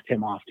cast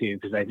him off too,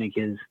 because I think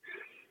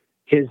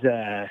his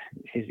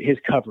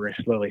cover is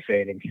slowly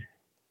fading.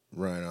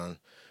 Right on.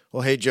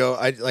 Well, hey, Joe,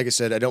 like I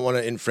said, I don't want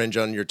to infringe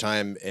on your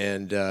time,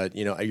 and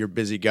you're a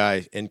busy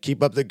guy, and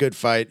keep up the good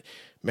fight.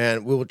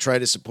 Man, we will try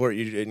to support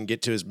you and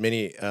get to as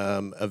many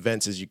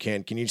events as you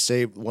can. Can you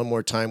say one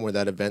more time where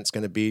that event's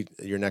going to be,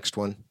 your next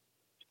one?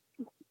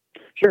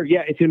 Sure.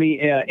 Yeah, it's going to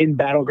be in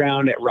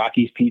Battleground at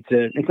Rocky's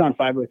Pizza. It's on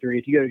 503.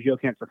 If you go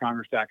to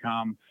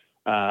joekentforcongress.com,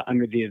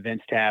 under the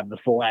events tab, the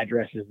full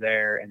address is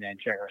there, and then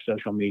check our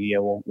social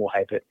media. We'll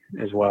hype it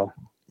as well.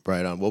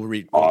 Right on. We'll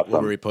Awesome.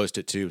 we'll repost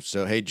it too.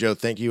 So, hey, Joe,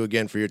 thank you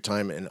again for your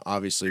time, and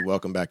obviously,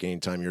 welcome back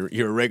anytime.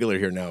 You're a regular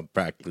here now,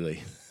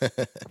 practically.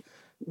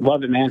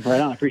 Love it, man.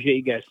 Right on. Appreciate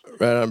you guys.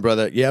 Right on,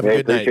 brother. You have a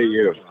good night. Appreciate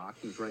you.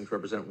 He's running to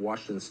represent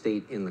Washington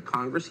State in the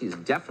Congress. He's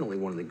definitely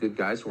one of the good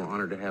guys. We're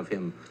honored to have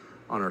him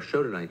on our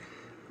show tonight.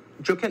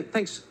 Joe Kent,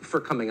 thanks for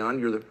coming on.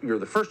 You're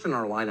the first in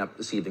our lineup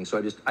this evening.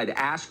 So I'd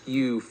ask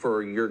you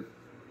for your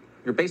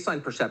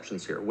baseline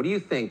perceptions here. What do you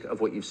think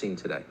of what you've seen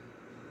today?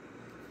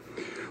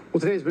 Well,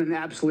 today's been an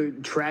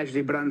absolute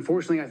tragedy, but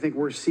unfortunately, I think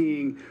we're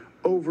seeing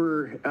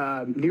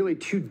over nearly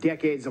 2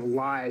 decades of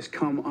lies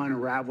come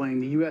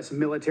unraveling. The U.S.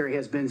 military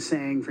has been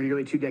saying for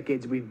nearly 2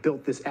 decades we've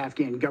built this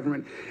Afghan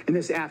government and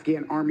this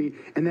Afghan army,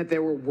 and that they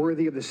were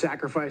worthy of the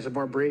sacrifice of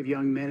our brave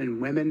young men and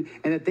women,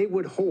 and that they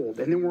would hold.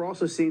 And then we're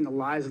also seeing the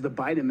lies of the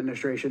Biden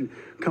administration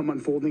come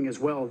unfolding as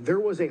well. There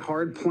was a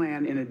hard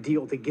plan and a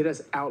deal to get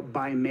us out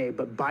by May,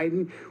 but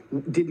Biden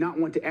did not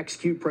want to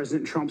execute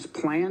President Trump's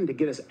plan to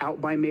get us out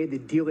by May, the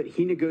deal that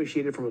he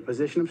negotiated from a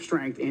position of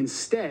strength.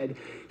 Instead,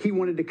 he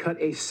wanted to cut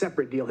a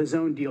separate deal, his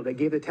own deal, that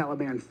gave the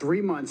Taliban 3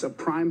 months of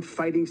prime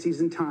fighting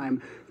season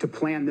time to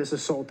plan this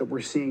assault that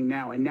we're seeing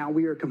now. And now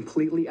we are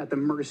completely at the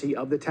mercy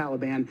of the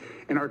Taliban,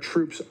 and our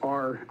troops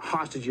are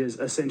hostages,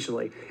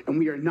 essentially. And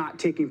we are not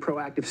taking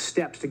proactive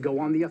steps to go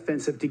on the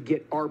offensive to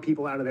get our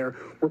people out of there.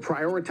 We're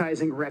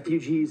prioritizing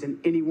refugees and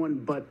anyone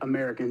but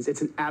Americans.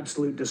 It's an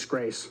absolute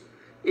disgrace.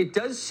 It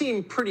does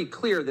seem pretty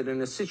clear that in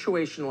a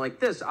situation like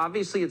this,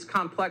 obviously it's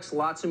complex,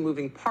 lots of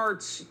moving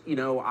parts. You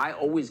know, I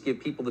always give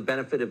people the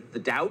benefit of the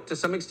doubt to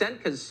some extent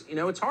because, you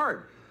know, it's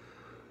hard.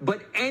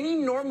 But any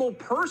normal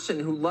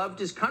person who loved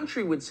his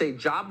country would say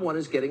job one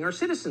is getting our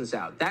citizens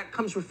out. That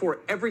comes before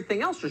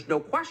everything else. There's no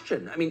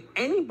question. I mean,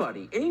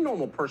 anybody, any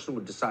normal person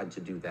would decide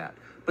to do that.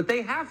 But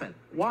they haven't.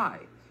 Why?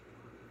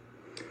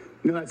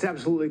 No, that's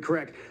absolutely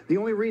correct. The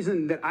only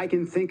reason that I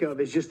can think of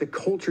is just the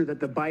culture that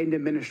the Biden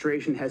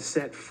administration has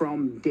set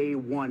from day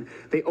one.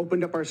 They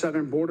opened up our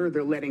southern border.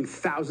 They're letting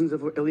thousands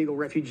of illegal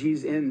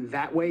refugees in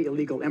that way,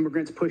 illegal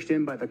immigrants pushed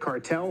in by the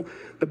cartel.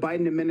 The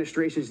Biden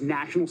administration's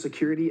national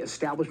security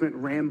establishment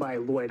ran by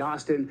Lloyd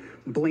Austin,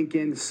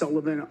 Blinken,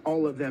 Sullivan,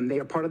 all of them. They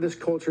are part of this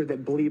culture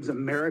that believes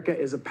America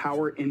is a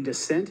power in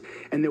descent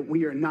and that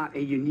we are not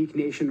a unique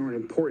nation or an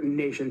important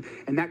nation.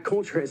 And that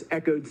culture has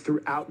echoed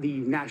throughout the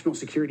national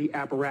security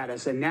apparatus.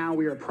 And now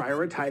we are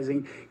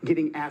prioritizing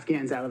getting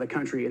Afghans out of the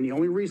country. And the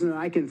only reason that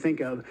I can think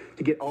of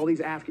to get all these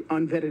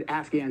unvetted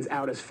Afghans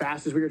out as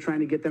fast as we are trying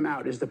to get them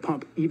out is to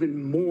pump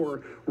even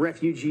more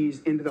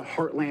refugees into the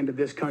heartland of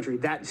this country.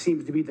 That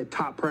seems to be the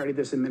top priority of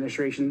this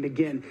administration. And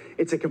again,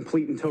 it's a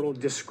complete and total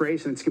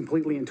disgrace, and it's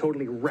completely and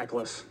totally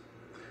reckless.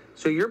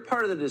 So you're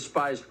part of the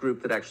despised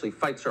group that actually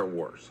fights our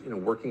wars. You know,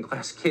 working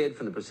class kid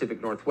from the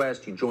Pacific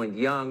Northwest. You joined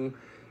young,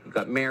 you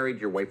got married,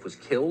 your wife was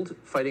killed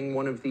fighting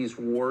one of these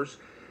wars.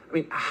 I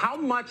mean, how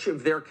much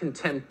of their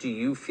contempt do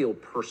you feel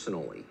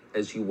personally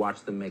as you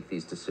watch them make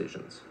these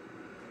decisions?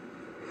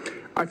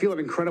 I feel an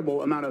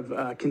incredible amount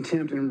of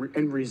contempt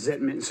and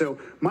resentment. So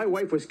my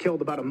wife was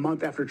killed about a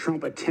month after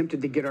Trump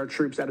attempted to get our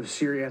troops out of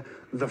Syria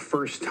the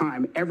first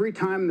time. Every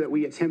time that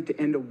we attempt to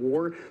end a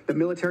war, the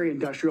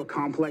military-industrial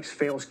complex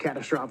fails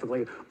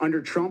catastrophically.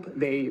 Under Trump,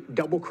 they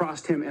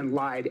double-crossed him and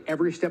lied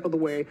every step of the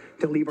way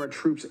to leave our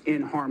troops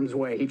in harm's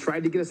way. He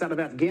tried to get us out of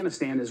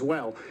Afghanistan as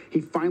well.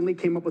 He finally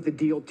came up with a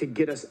deal to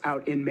get us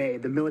out in May.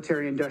 The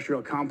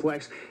military-industrial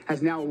complex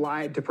has now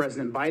lied to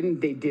President Biden.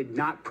 They did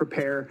not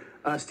prepare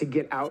us to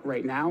get out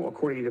right now,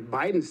 according to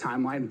Biden's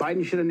timeline.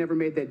 Biden should have never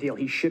made that deal.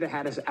 He should have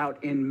had us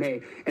out in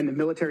May. And the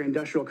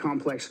military-industrial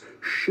complex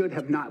should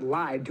have not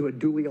lied to a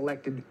duly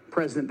elected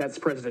president. That's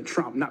President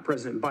Trump, not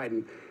President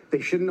Biden. They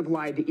shouldn't have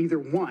lied to either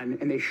one,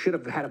 and they should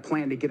have had a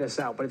plan to get us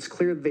out. But it's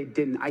clear that they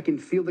didn't. I can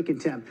feel the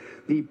contempt.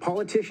 The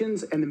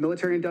politicians and the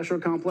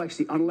military-industrial complex,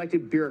 the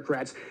unelected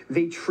bureaucrats,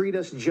 they treat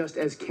us just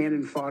as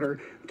cannon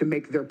fodder to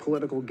make their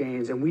political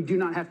gains. And we do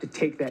not have to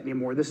take that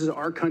anymore. This is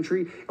our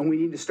country, and we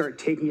need to start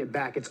taking it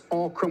back. It's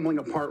all crumbling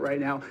apart right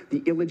now.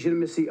 The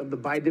illegitimacy of the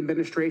Biden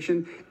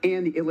administration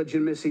and the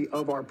illegitimacy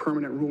of our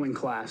permanent ruling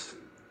class.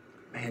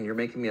 Man, you're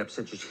making me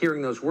upset just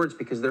hearing those words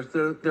because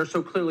they're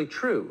so clearly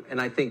true.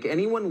 And I think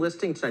anyone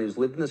listening tonight who's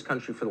lived in this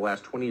country for the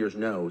last 20 years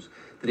knows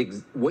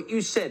that what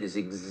you said is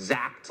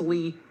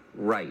exactly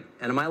right.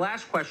 And my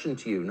last question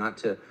to you, not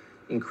to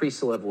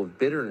increase the level of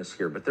bitterness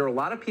here, but there are a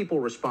lot of people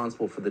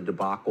responsible for the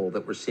debacle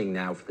that we're seeing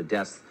now for the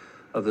deaths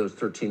of those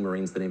 13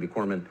 Marines, the Navy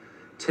corpsmen,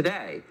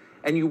 today.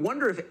 And you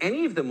wonder if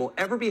any of them will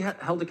ever be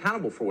held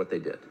accountable for what they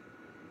did.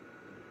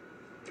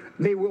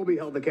 They will be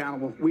held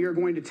accountable. We are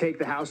going to take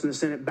the House and the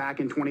Senate back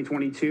in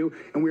 2022,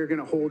 and we are going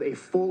to hold a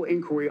full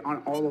inquiry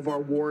on all of our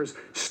wars,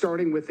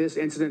 starting with this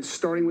incident,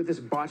 starting with this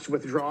botched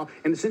withdrawal,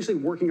 and essentially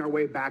working our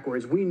way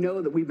backwards. We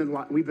know that we've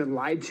been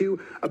lied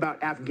to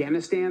about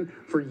Afghanistan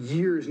for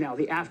years now.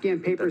 The Afghan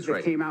papers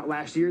that came out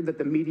last year that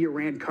the media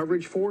ran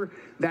coverage for,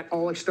 that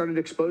all started to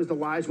expose the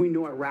lies. We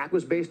know Iraq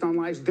was based on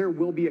lies. There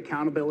will be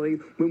accountability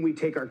when we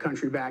take our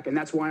country back, and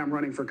that's why I'm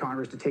running for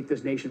Congress, to take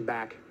this nation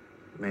back.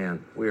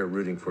 Man, we are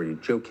rooting for you.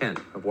 Joe Kent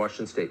of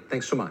Washington State,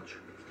 thanks so much.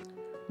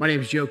 My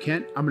name is Joe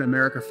Kent. I'm an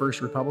America First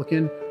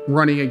Republican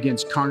running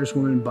against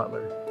Congresswoman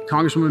Butler.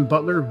 Congresswoman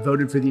Butler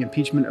voted for the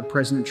impeachment of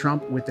President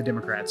Trump with the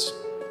Democrats.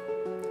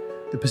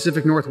 The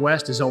Pacific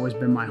Northwest has always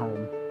been my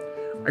home.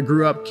 I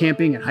grew up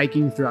camping and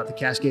hiking throughout the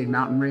Cascade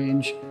Mountain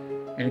Range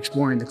and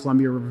exploring the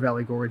Columbia River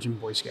Valley Gorge and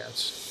Boy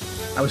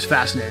Scouts. I was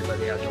fascinated by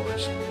the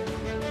outdoors.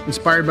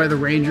 Inspired by the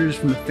Rangers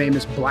from the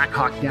famous Black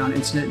Hawk Down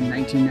incident in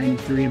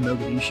 1993 in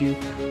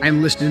Mogadishu, I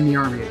enlisted in the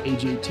Army at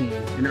age 18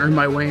 and earned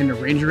my way into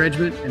Ranger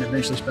Regiment and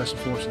eventually Special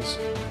Forces.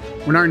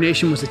 When our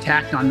nation was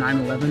attacked on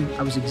 9/11,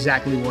 I was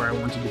exactly where I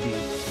wanted to be,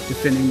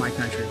 defending my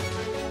country.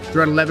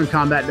 Throughout 11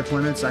 combat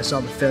deployments, I saw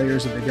the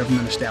failures of the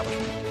government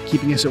establishment,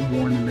 keeping us at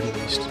war in the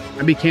Middle East.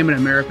 I became an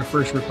America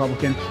First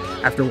Republican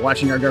after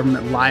watching our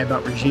government lie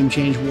about regime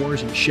change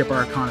wars and ship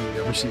our economy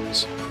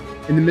overseas.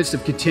 In the midst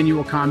of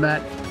continual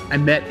combat, I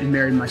met and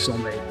married my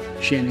soulmate,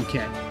 Shannon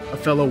Kent, a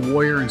fellow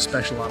warrior and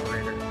special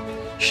operator.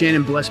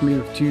 Shannon blessed me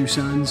with 2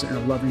 sons and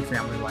a loving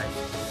family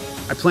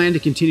life. I plan to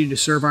continue to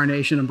serve our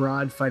nation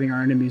abroad, fighting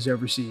our enemies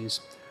overseas,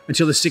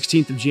 until the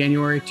 16th of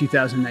January,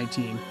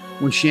 2019,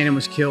 when Shannon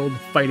was killed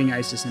fighting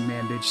ISIS in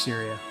Manbij,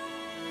 Syria.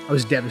 I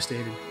was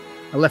devastated.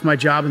 I left my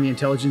job in the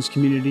intelligence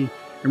community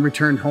and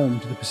returned home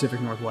to the Pacific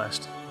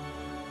Northwest.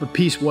 But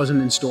peace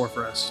wasn't in store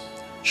for us.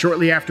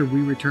 Shortly after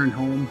we returned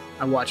home,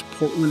 I watched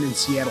Portland and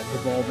Seattle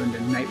devolve into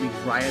nightly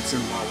riots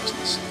and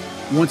lawlessness,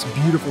 once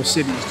beautiful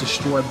cities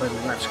destroyed by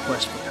the left's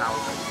quest for power.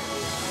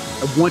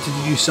 I wanted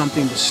to do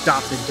something to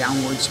stop the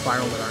downward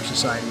spiral that our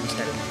society is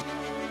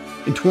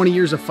heading. In 20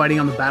 years of fighting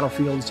on the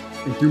battlefields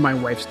and through my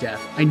wife's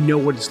death, I know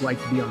what it's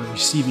like to be on the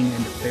receiving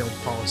end of failed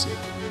policy.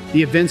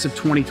 The events of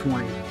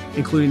 2020,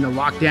 including the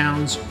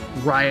lockdowns,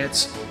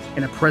 riots,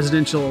 and a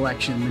presidential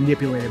election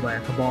manipulated by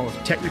a cabal of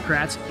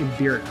technocrats and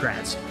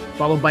bureaucrats,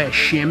 followed by a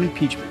sham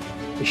impeachment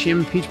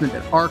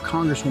that our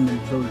Congresswoman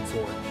voted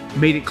for,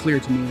 made it clear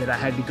to me that I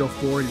had to go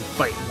forward and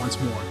fight once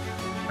more.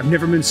 I've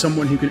never been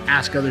someone who can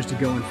ask others to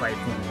go and fight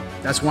for me.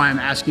 That's why I'm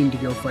asking to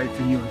go fight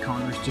for you in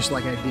Congress, just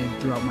like I did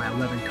throughout my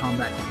 11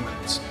 combat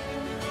deployments.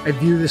 I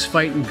view this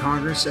fight in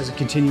Congress as a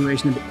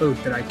continuation of the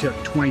oath that I took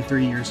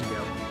 23 years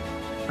ago.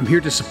 I'm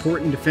here to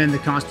support and defend the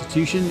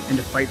Constitution and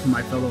to fight for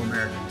my fellow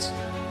Americans.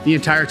 The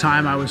entire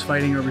time I was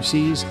fighting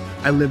overseas,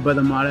 I lived by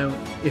the motto,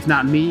 if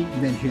not me,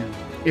 then who?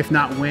 If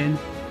not when,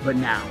 but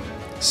now.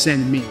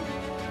 Send me.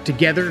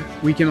 Together,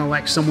 we can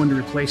elect someone to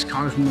replace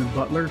Congresswoman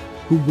Butler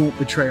who won't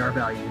betray our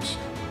values.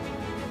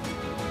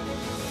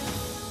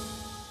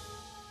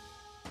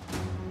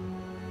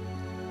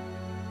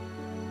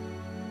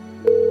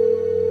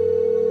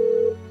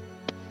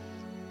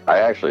 I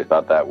actually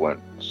thought that went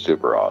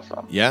super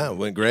awesome. Yeah, it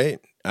went great.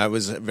 I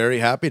was very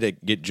happy to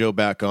get Joe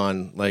back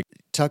on. Like,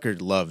 Tucker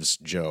loves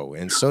Joe,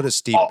 and so does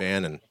Steve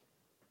Bannon.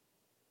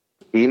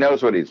 He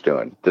knows what he's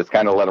doing. Just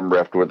kind of let him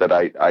riff with it.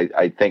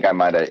 I think I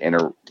might have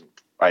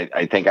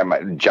I think I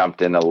might have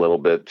jumped in a little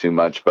bit too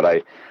much, but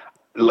I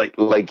like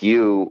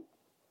you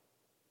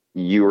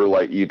were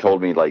like, you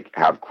told me, like,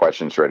 have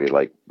questions ready,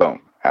 like,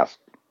 boom, ask,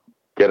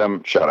 get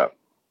them, shut up.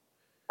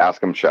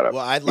 Ask them, shut up.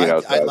 Well, I'd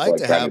like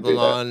to have him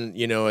on,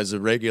 as a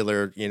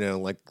regular,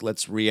 like,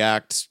 let's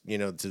react,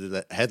 to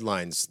the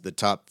headlines, the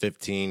top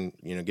 15,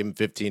 give him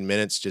 15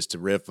 minutes just to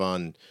riff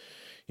on,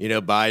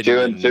 Biden. 2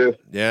 and 2.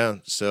 Yeah.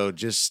 So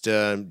just,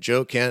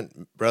 Joe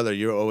Kent, brother,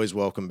 you're always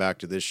welcome back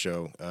to this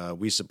show.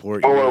 We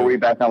support you. Oh, are we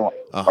back online?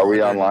 Are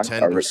we online?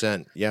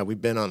 10%. Yeah,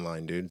 we've been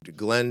online, dude.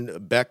 Glenn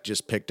Beck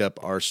just picked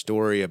up our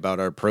story about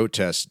our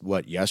protest,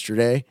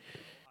 yesterday?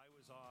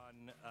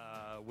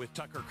 With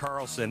Tucker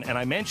Carlson, and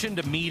I mentioned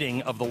a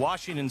meeting of the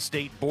Washington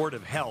State Board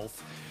of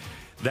Health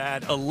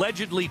that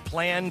allegedly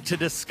planned to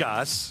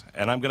discuss,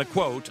 and I'm going to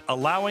quote,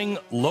 allowing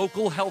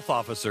local health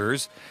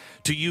officers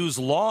to use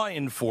law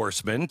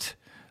enforcement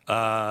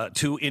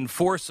to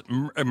enforce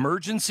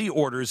emergency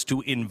orders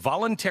to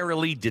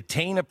involuntarily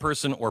detain a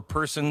person or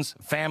persons,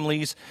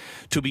 families,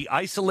 to be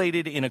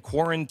isolated in a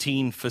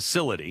quarantine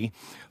facility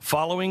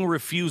following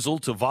refusal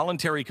to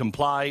voluntarily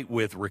comply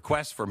with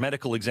requests for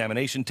medical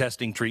examination,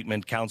 testing,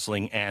 treatment,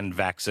 counseling, and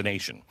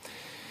vaccination.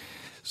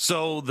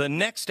 So the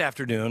next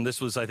afternoon, this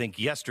was, I think,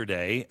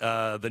 yesterday,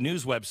 the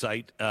news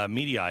website,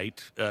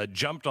 Mediaite,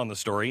 jumped on the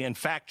story and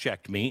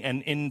fact-checked me,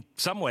 and in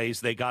some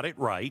ways they got it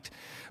right,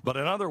 but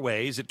in other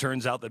ways it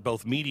turns out that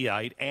both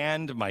Mediaite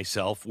and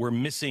myself were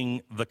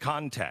missing the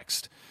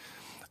context.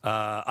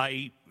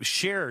 I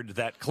shared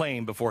that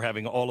claim before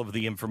having all of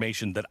the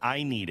information that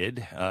I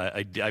needed.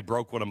 I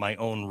broke one of my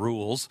own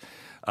rules,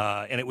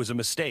 and it was a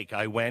mistake.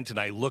 I went and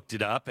I looked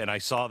it up, and I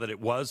saw that it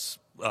was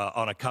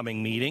on a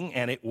coming meeting,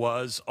 and it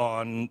was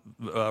on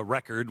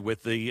record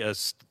with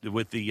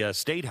the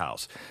State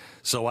House.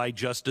 So I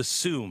just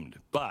assumed.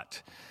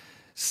 But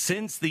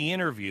since the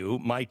interview,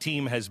 my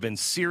team has been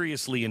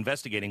seriously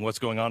investigating what's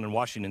going on in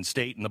Washington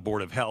State and the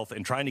Board of Health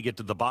and trying to get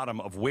to the bottom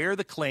of where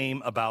the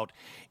claim about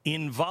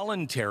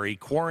involuntary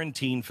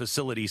quarantine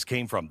facilities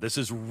came from. This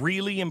is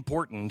really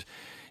important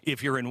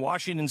if you're in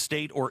Washington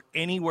State or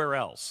anywhere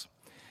else.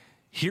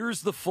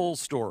 Here's the full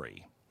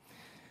story.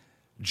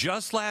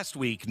 Just last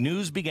week,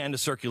 news began to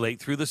circulate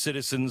through the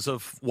citizens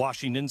of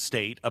Washington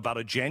State about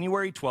a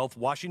January 12th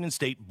Washington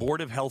State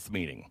Board of Health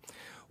meeting.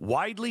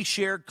 Widely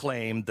shared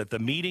claim that the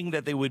meeting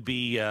that they would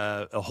be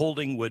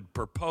holding would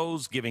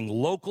propose giving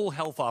local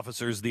health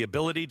officers the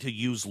ability to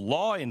use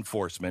law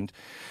enforcement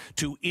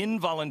to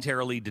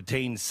involuntarily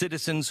detain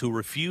citizens who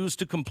refuse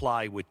to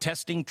comply with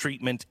testing,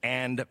 treatment,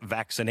 and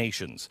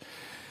vaccinations.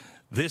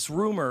 This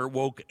rumor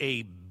woke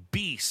a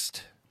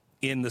beast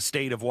in the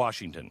state of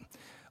Washington.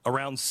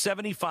 Around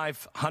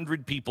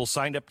 7,500 people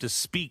signed up to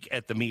speak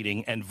at the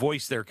meeting and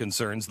voice their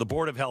concerns. The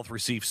Board of Health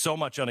received so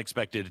much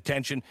unexpected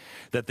attention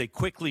that they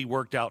quickly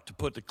worked out to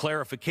put the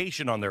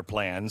clarification on their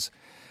plans,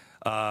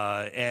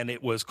 and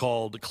it was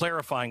called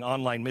Clarifying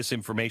Online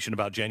Misinformation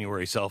About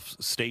January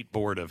State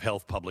Board of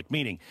Health Public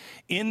Meeting.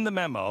 In the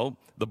memo,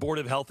 the Board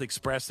of Health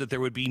expressed that there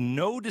would be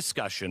no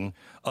discussion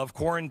of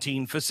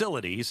quarantine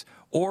facilities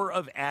or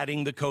of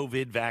adding the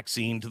COVID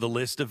vaccine to the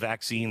list of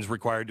vaccines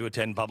required to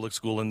attend public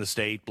school in the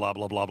state, blah,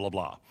 blah, blah, blah,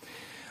 blah.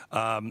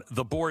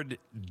 The board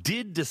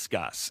did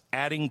discuss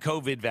adding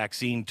COVID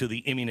vaccine to the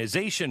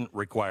immunization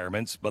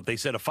requirements, but they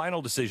said a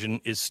final decision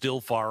is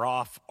still far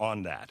off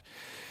on that.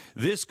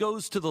 This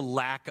goes to the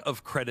lack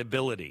of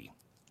credibility.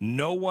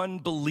 No one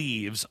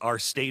believes our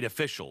state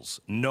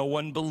officials. No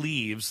one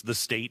believes the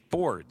state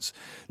boards.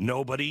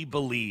 Nobody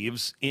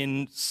believes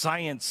in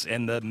science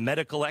and the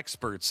medical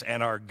experts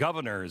and our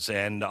governors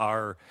and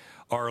our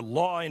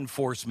law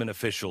enforcement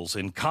officials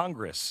in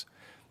Congress.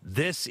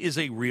 This is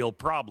a real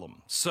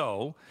problem.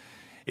 So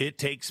it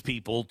takes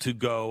people to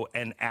go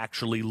and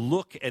actually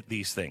look at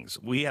these things.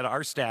 We had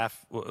our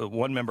staff,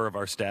 one member of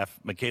our staff,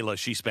 Michaela,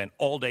 she spent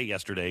all day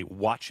yesterday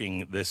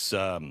watching this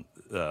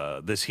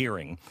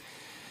hearing.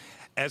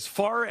 As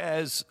far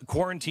as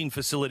quarantine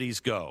facilities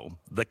go,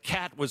 the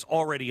cat was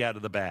already out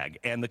of the bag,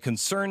 and the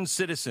concerned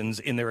citizens,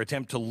 in their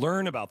attempt to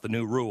learn about the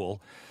new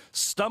rule,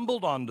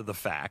 stumbled onto the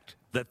fact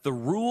that the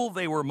rule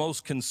they were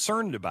most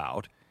concerned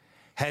about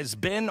has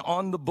been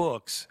on the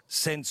books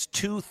since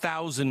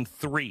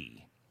 2003.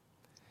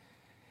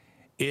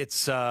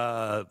 It's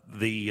the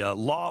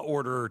Law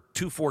Order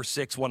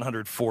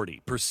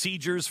 246-140,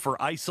 Procedures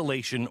for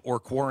Isolation or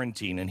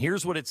Quarantine. And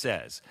here's what it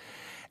says.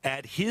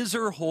 At his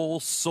or her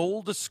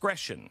sole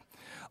discretion,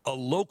 a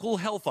local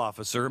health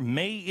officer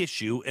may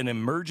issue an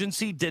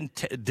emergency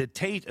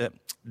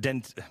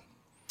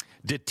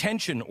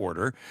detention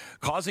order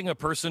causing a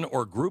person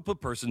or group of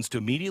persons to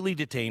immediately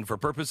detain for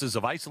purposes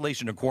of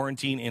isolation or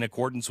quarantine in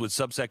accordance with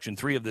subsection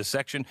 3 of this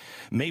section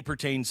may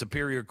pertain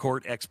Superior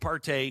Court ex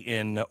parte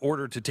in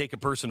order to take a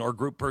person or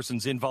group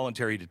persons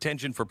involuntary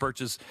detention for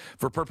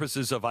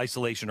purposes of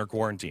isolation or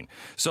quarantine.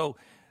 So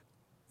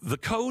the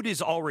code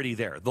is already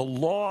there. The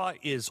law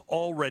is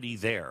already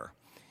there.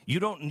 You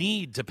don't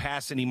need to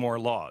pass any more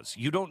laws.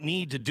 You don't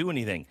need to do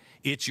anything.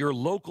 It's your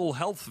local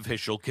health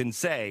official can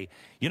say,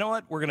 you know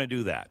what, we're going to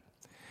do that.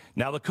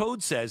 Now, the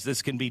code says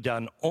this can be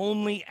done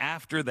only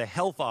after the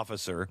health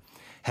officer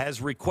has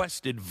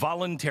requested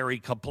voluntary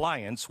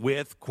compliance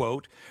with,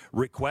 quote,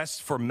 requests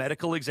for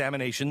medical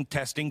examination,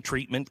 testing,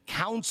 treatment,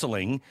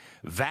 counseling,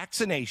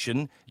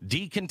 vaccination,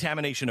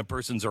 decontamination of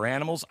persons or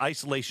animals,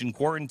 isolation,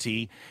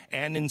 quarantine,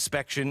 and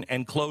inspection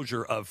and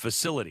closure of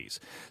facilities.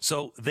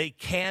 So they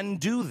can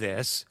do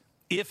this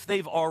if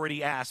they've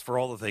already asked for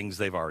all the things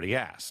they've already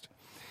asked.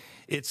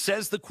 It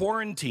says the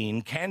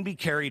quarantine can be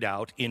carried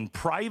out in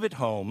private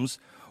homes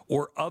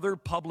or other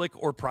public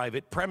or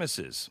private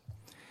premises.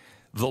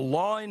 The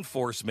law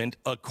enforcement,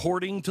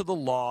 according to the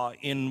law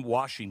in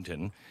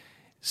Washington,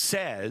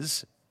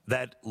 says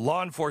that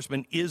law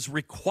enforcement is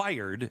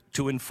required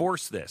to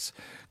enforce this.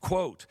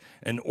 Quote,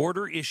 an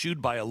order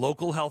issued by a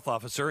local health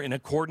officer in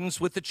accordance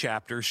with the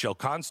chapter shall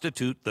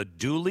constitute the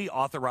duly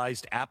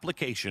authorized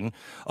application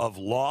of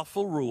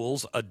lawful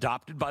rules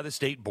adopted by the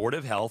State Board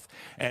of Health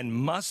and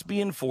must be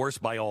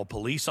enforced by all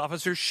police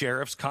officers,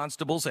 sheriffs,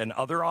 constables, and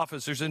other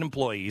officers and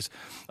employees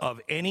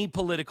of any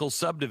political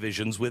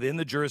subdivisions within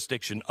the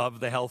jurisdiction of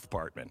the health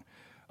department.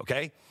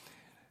 Okay?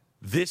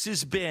 This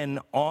has been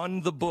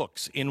on the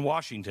books in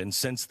Washington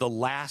since the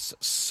last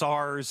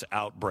SARS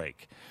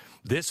outbreak.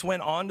 This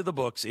went onto the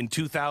books in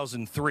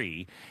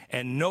 2003,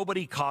 and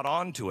nobody caught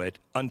on to it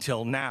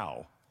until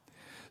now.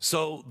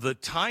 So the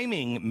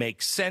timing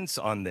makes sense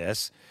on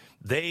this.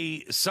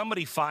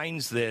 Somebody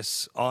finds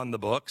this on the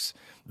books.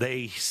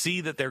 They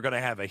see that they're going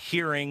to have a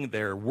hearing.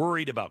 They're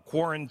worried about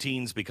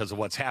quarantines because of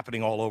what's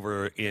happening all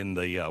over in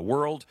the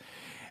world,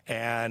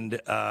 and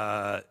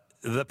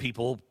the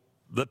people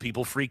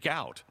freak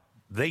out.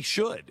 They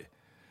should,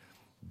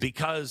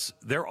 because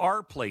there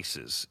are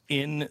places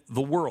in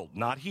the world,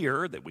 not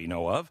here that we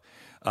know of,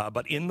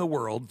 but in the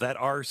world that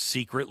are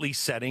secretly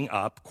setting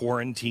up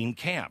quarantine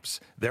camps.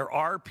 There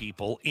are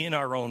people in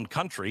our own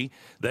country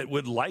that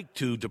would like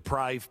to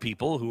deprive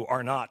people who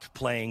are not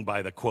playing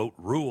by the, quote,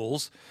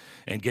 rules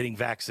and getting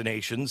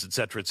vaccinations, et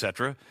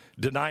cetera,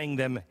 denying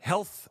them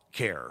health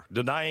care,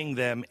 denying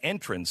them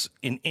entrance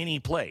in any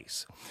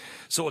place.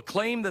 So a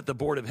claim that the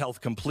Board of Health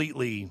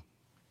completely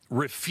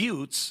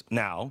refutes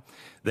now,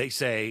 they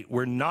say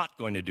we're not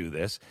going to do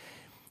this,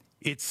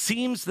 It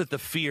seems that the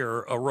fear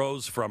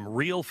arose from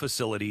real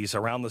facilities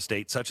around the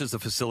state, such as the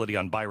facility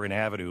on Byron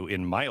Avenue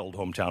in my old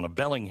hometown of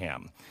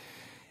Bellingham.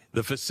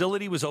 The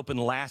facility was open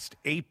last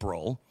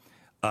April,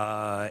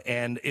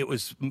 and it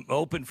was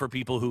open for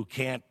people who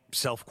can't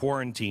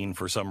self-quarantine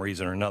for some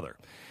reason or another.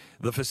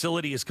 The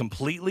facility is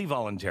completely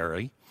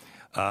voluntary,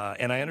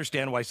 and I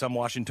understand why some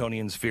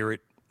Washingtonians fear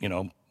it,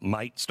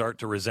 might start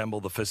to resemble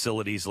the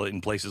facilities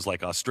in places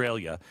like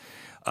Australia.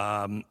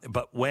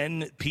 But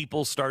when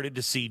people started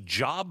to see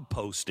job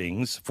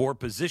postings for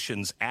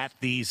positions at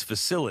these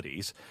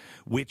facilities,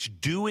 which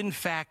do in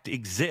fact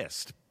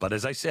exist, but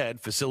as I said,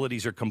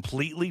 facilities are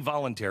completely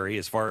voluntary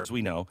as far as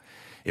we know.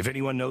 If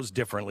anyone knows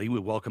differently, we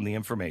welcome the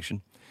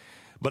information.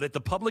 But at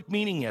the public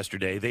meeting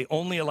yesterday, they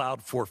only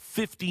allowed for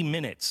 50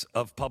 minutes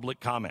of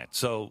public comment.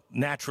 So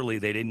naturally,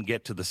 they didn't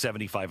get to the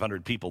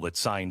 7,500 people that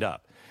signed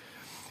up.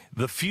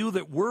 The few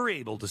that were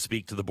able to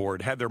speak to the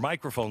board had their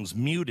microphones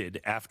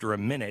muted after a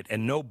minute,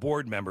 and no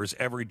board members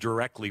ever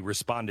directly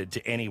responded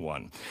to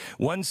anyone.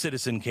 One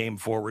citizen came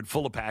forward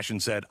full of passion,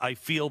 said, "I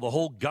feel the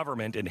whole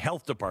government and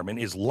health department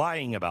is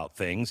lying about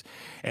things,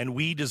 and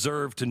we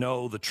deserve to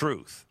know the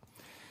truth."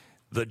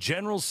 The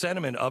general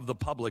sentiment of the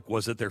public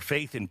was that their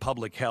faith in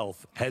public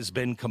health has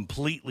been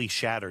completely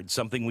shattered,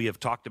 something we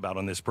have talked about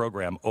on this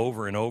program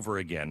over and over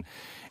again.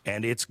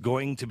 And it's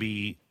going to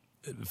be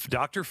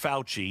Dr.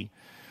 Fauci,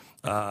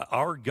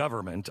 our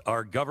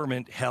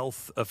government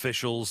health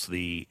officials,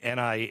 the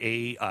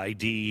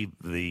NIAID,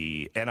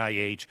 the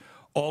NIH,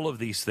 all of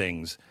these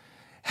things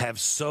have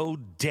so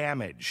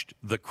damaged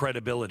the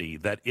credibility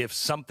that if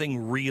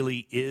something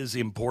really is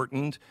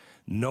important,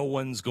 no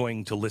one's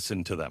going to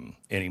listen to them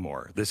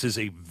anymore. This is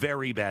a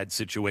very bad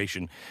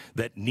situation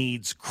that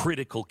needs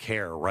critical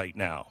care right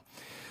now.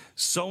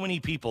 So many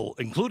people,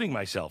 including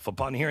myself,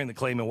 upon hearing the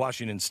claim in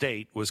Washington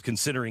State was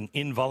considering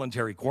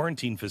involuntary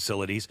quarantine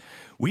facilities,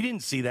 we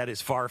didn't see that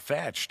as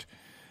far-fetched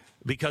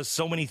because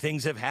so many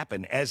things have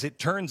happened. As it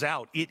turns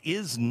out, it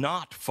is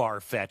not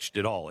far-fetched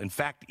at all. In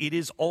fact, it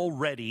is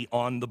already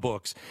on the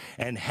books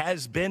and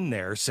has been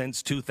there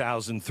since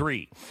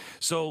 2003.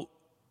 So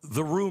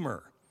the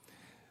rumor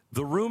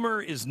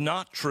is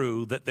not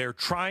true that they're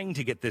trying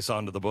to get this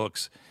onto the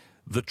books.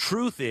 The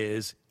truth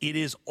is, it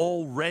is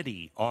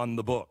already on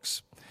the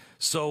books.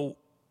 So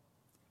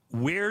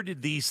where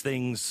did these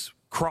things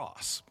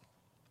cross?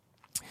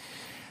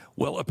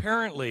 Well,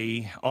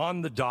 apparently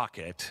on the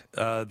docket,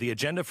 the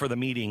agenda for the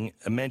meeting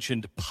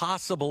mentioned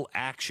possible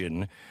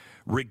action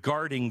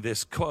regarding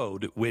this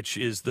code, which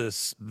is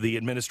the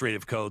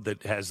administrative code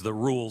that has the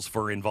rules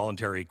for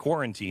involuntary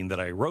quarantine that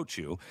I wrote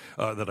you,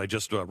 that I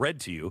just read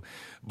to you.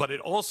 But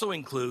it also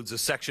includes a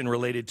section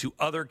related to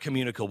other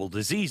communicable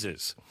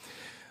diseases.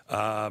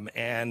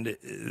 And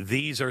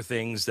these are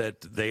things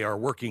that they are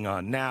working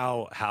on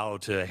now, how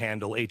to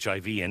handle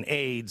HIV and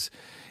AIDS.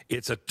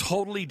 It's a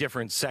totally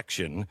different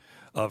section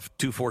of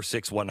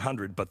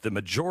 246-100, but the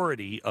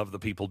majority of the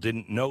people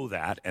didn't know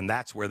that, and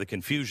that's where the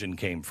confusion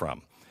came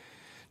from.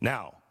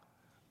 Now,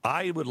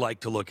 I would like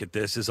to look at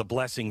this as a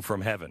blessing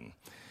from heaven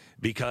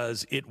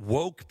because it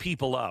woke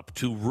people up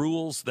to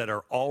rules that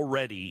are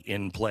already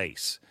in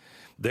place.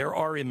 There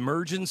are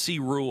emergency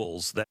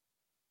rules that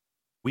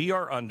we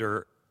are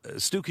under.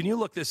 Stu, can you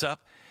look this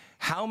up?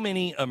 How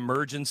many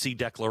emergency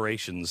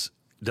declarations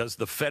does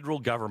the federal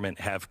government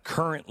have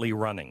currently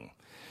running?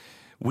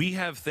 We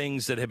have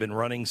things that have been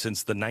running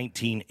since the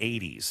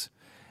 1980s,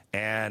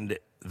 and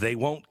they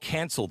won't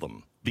cancel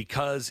them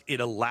because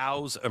it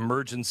allows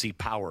emergency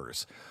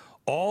powers.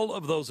 All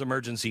of those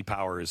emergency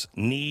powers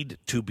need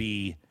to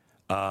be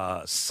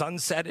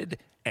sunsetted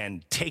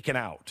and taken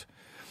out.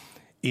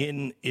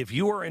 If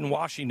you are in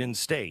Washington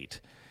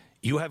State,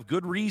 you have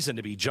good reason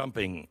to be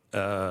jumping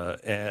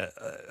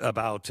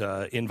about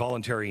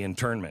involuntary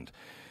internment.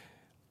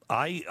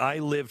 I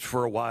lived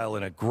for a while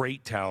in a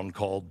great town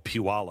called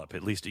Puyallup.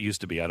 At least it used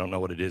to be. I don't know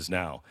what it is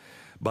now.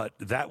 But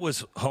that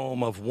was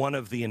home of one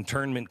of the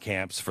internment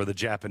camps for the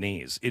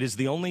Japanese. It is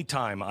the only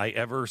time I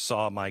ever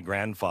saw my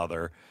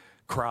grandfather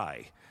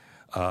cry.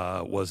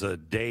 Was a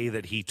day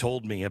that he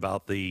told me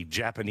about the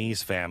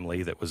Japanese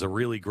family that was a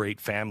really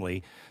great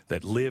family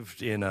that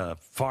lived in a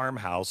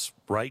farmhouse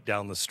right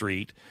down the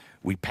street.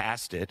 We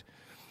passed it.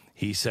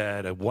 He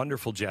said a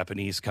wonderful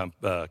Japanese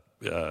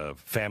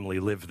family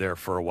lived there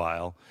for a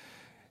while.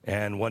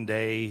 And one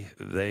day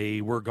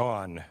they were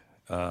gone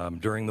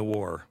during the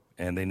war,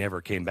 and they never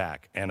came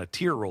back. And a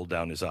tear rolled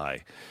down his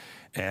eye.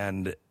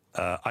 And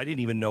I didn't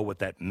even know what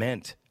that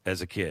meant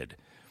as a kid.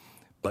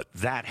 But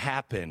that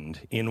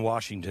happened in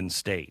Washington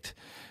State.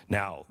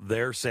 Now,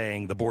 they're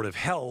saying the Board of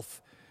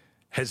Health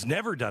has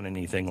never done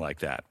anything like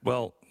that.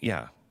 Well,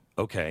 yeah,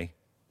 okay,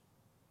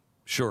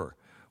 sure.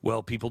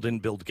 Well, people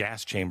didn't build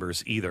gas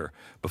chambers either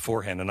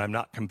beforehand, and I'm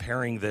not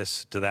comparing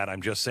this to that.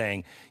 I'm just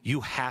saying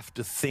you have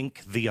to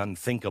think the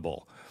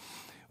unthinkable.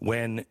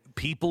 When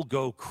people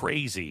go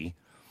crazy.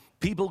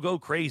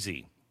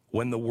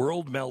 When the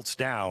world melts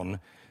down,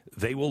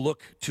 they will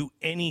look to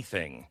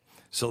anything.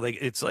 So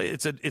it's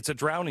a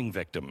drowning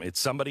victim. It's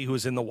somebody who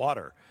is in the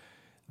water.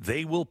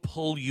 they will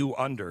pull you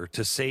under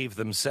to save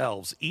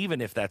themselves,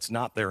 even if that's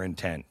not their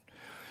intent.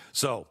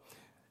 So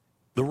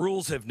the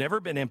rules have never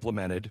been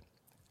implemented.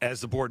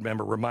 As the board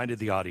member reminded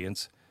the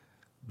audience,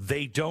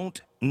 they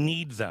don't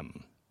need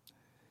them.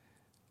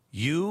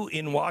 You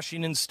in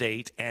Washington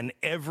State and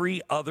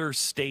every other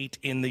state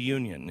in the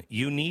union,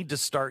 you need to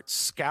start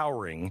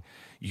scouring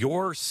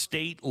your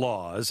state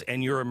laws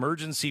and your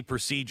emergency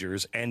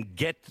procedures and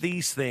get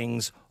these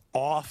things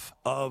off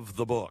of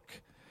the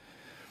book.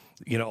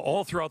 You know,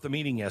 all throughout the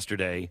meeting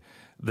yesterday,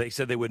 they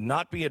said they would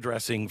not be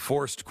addressing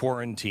forced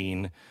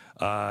quarantine,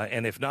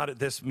 and if not at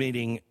this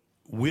meeting,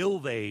 will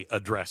they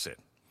address it?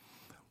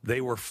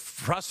 They were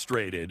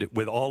frustrated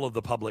with all of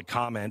the public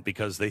comment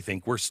because they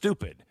think we're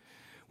stupid.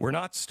 We're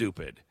not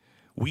stupid.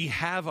 We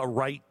have a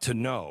right to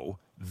know.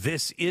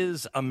 This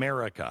is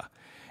America.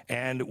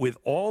 And with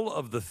all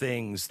of the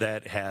things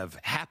that have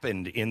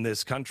happened in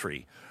this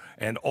country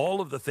and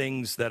all of the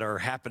things that are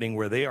happening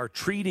where they are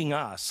treating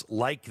us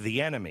like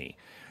the enemy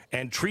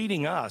and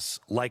treating us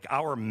like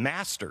our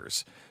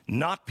masters,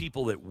 not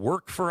people that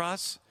work for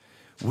us,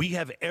 we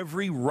have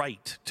every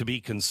right to be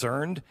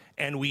concerned,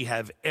 and we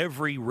have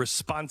every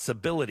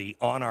responsibility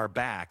on our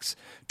backs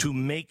to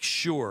make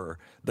sure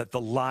that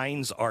the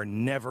lines are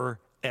never,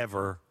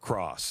 ever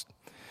crossed.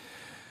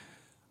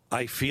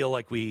 I feel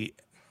like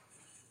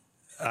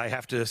I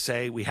have to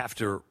say, we have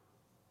to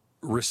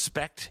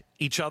respect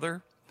each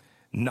other,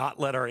 not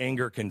let our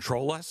anger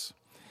control us.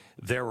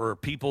 There were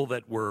people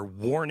that were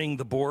warning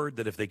the board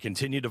that if they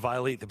continued to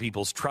violate the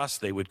people's trust,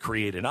 they would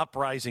create an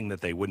uprising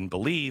that they wouldn't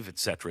believe, et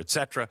cetera, et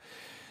cetera.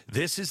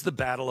 This is the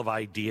battle of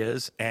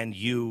ideas, and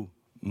you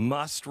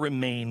must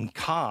remain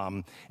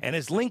calm. And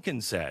as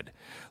Lincoln said,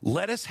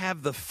 let us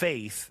have the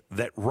faith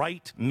that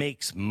right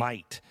makes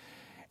might.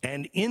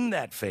 And in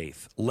that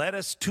faith, let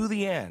us to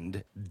the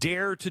end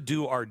dare to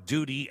do our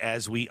duty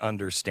as we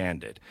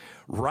understand it.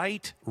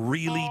 Right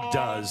really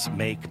does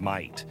make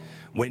might.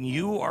 When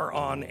you are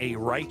on a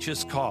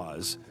righteous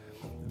cause,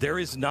 there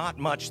is not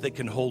much that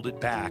can hold it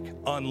back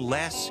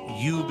unless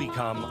you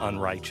become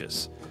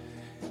unrighteous.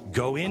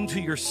 Go into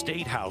your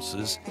state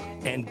houses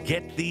and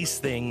get these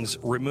things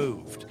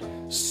removed.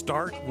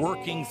 Start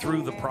working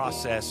through the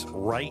process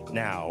right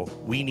now.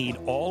 We need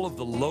all of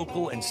the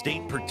local and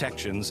state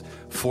protections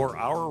for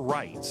our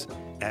rights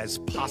as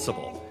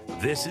possible.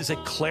 This is a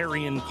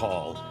clarion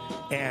call,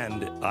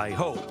 and I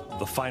hope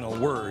the final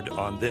word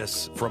on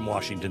this from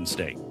Washington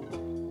State.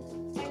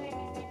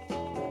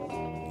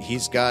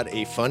 He's got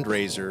a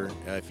fundraiser.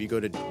 If you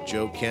go to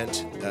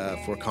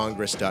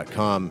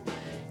joekentforcongress.com,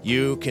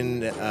 you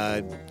can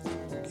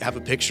have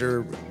a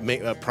picture,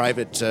 make a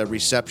private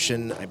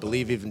reception, I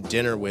believe even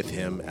dinner with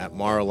him at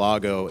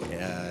Mar-a-Lago,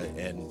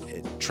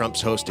 and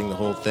Trump's hosting the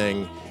whole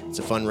thing. It's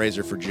a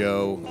fundraiser for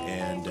Joe,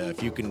 and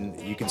if you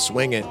can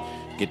swing it,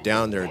 get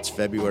down there. It's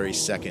February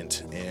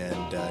 2nd,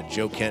 and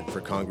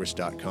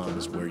joekentforcongress.com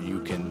is where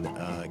you can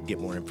get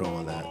more info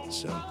on that.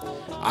 So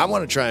I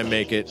want to try and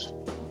make it.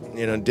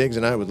 You know, Diggs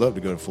and I would love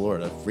to go to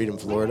Florida. Freedom,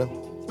 Florida.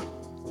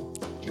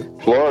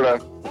 Florida.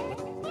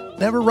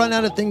 Never run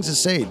out of things to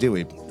say, do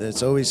we?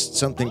 There's always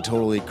something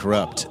totally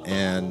corrupt,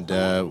 and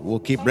we'll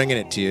keep bringing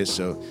it to you.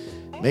 So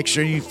make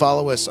sure you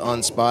follow us on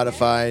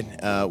Spotify.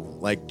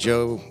 Like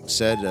Joe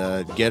said,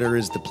 Getter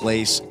is the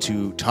place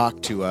to talk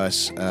to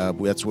us.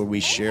 That's where we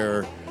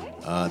share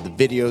the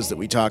videos that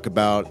we talk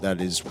about.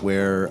 That is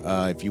where,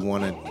 if you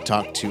want to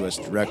talk to us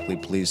directly,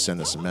 please send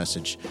us a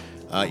message.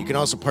 You can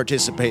also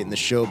participate in the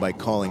show by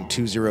calling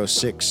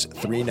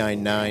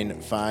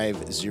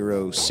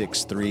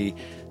 206-399-5063.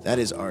 That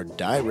is our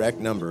direct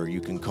number.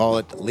 You can call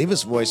it, leave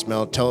us a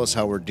voicemail, tell us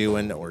how we're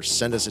doing, or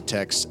send us a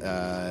text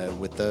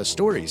with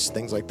stories,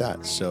 things like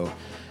that. So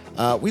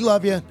we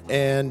love you,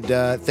 and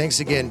thanks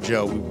again,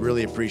 Joe. We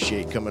really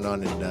appreciate coming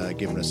on and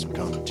giving us some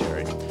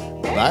commentary.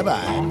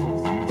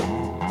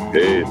 Bye-bye.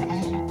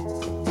 Peace.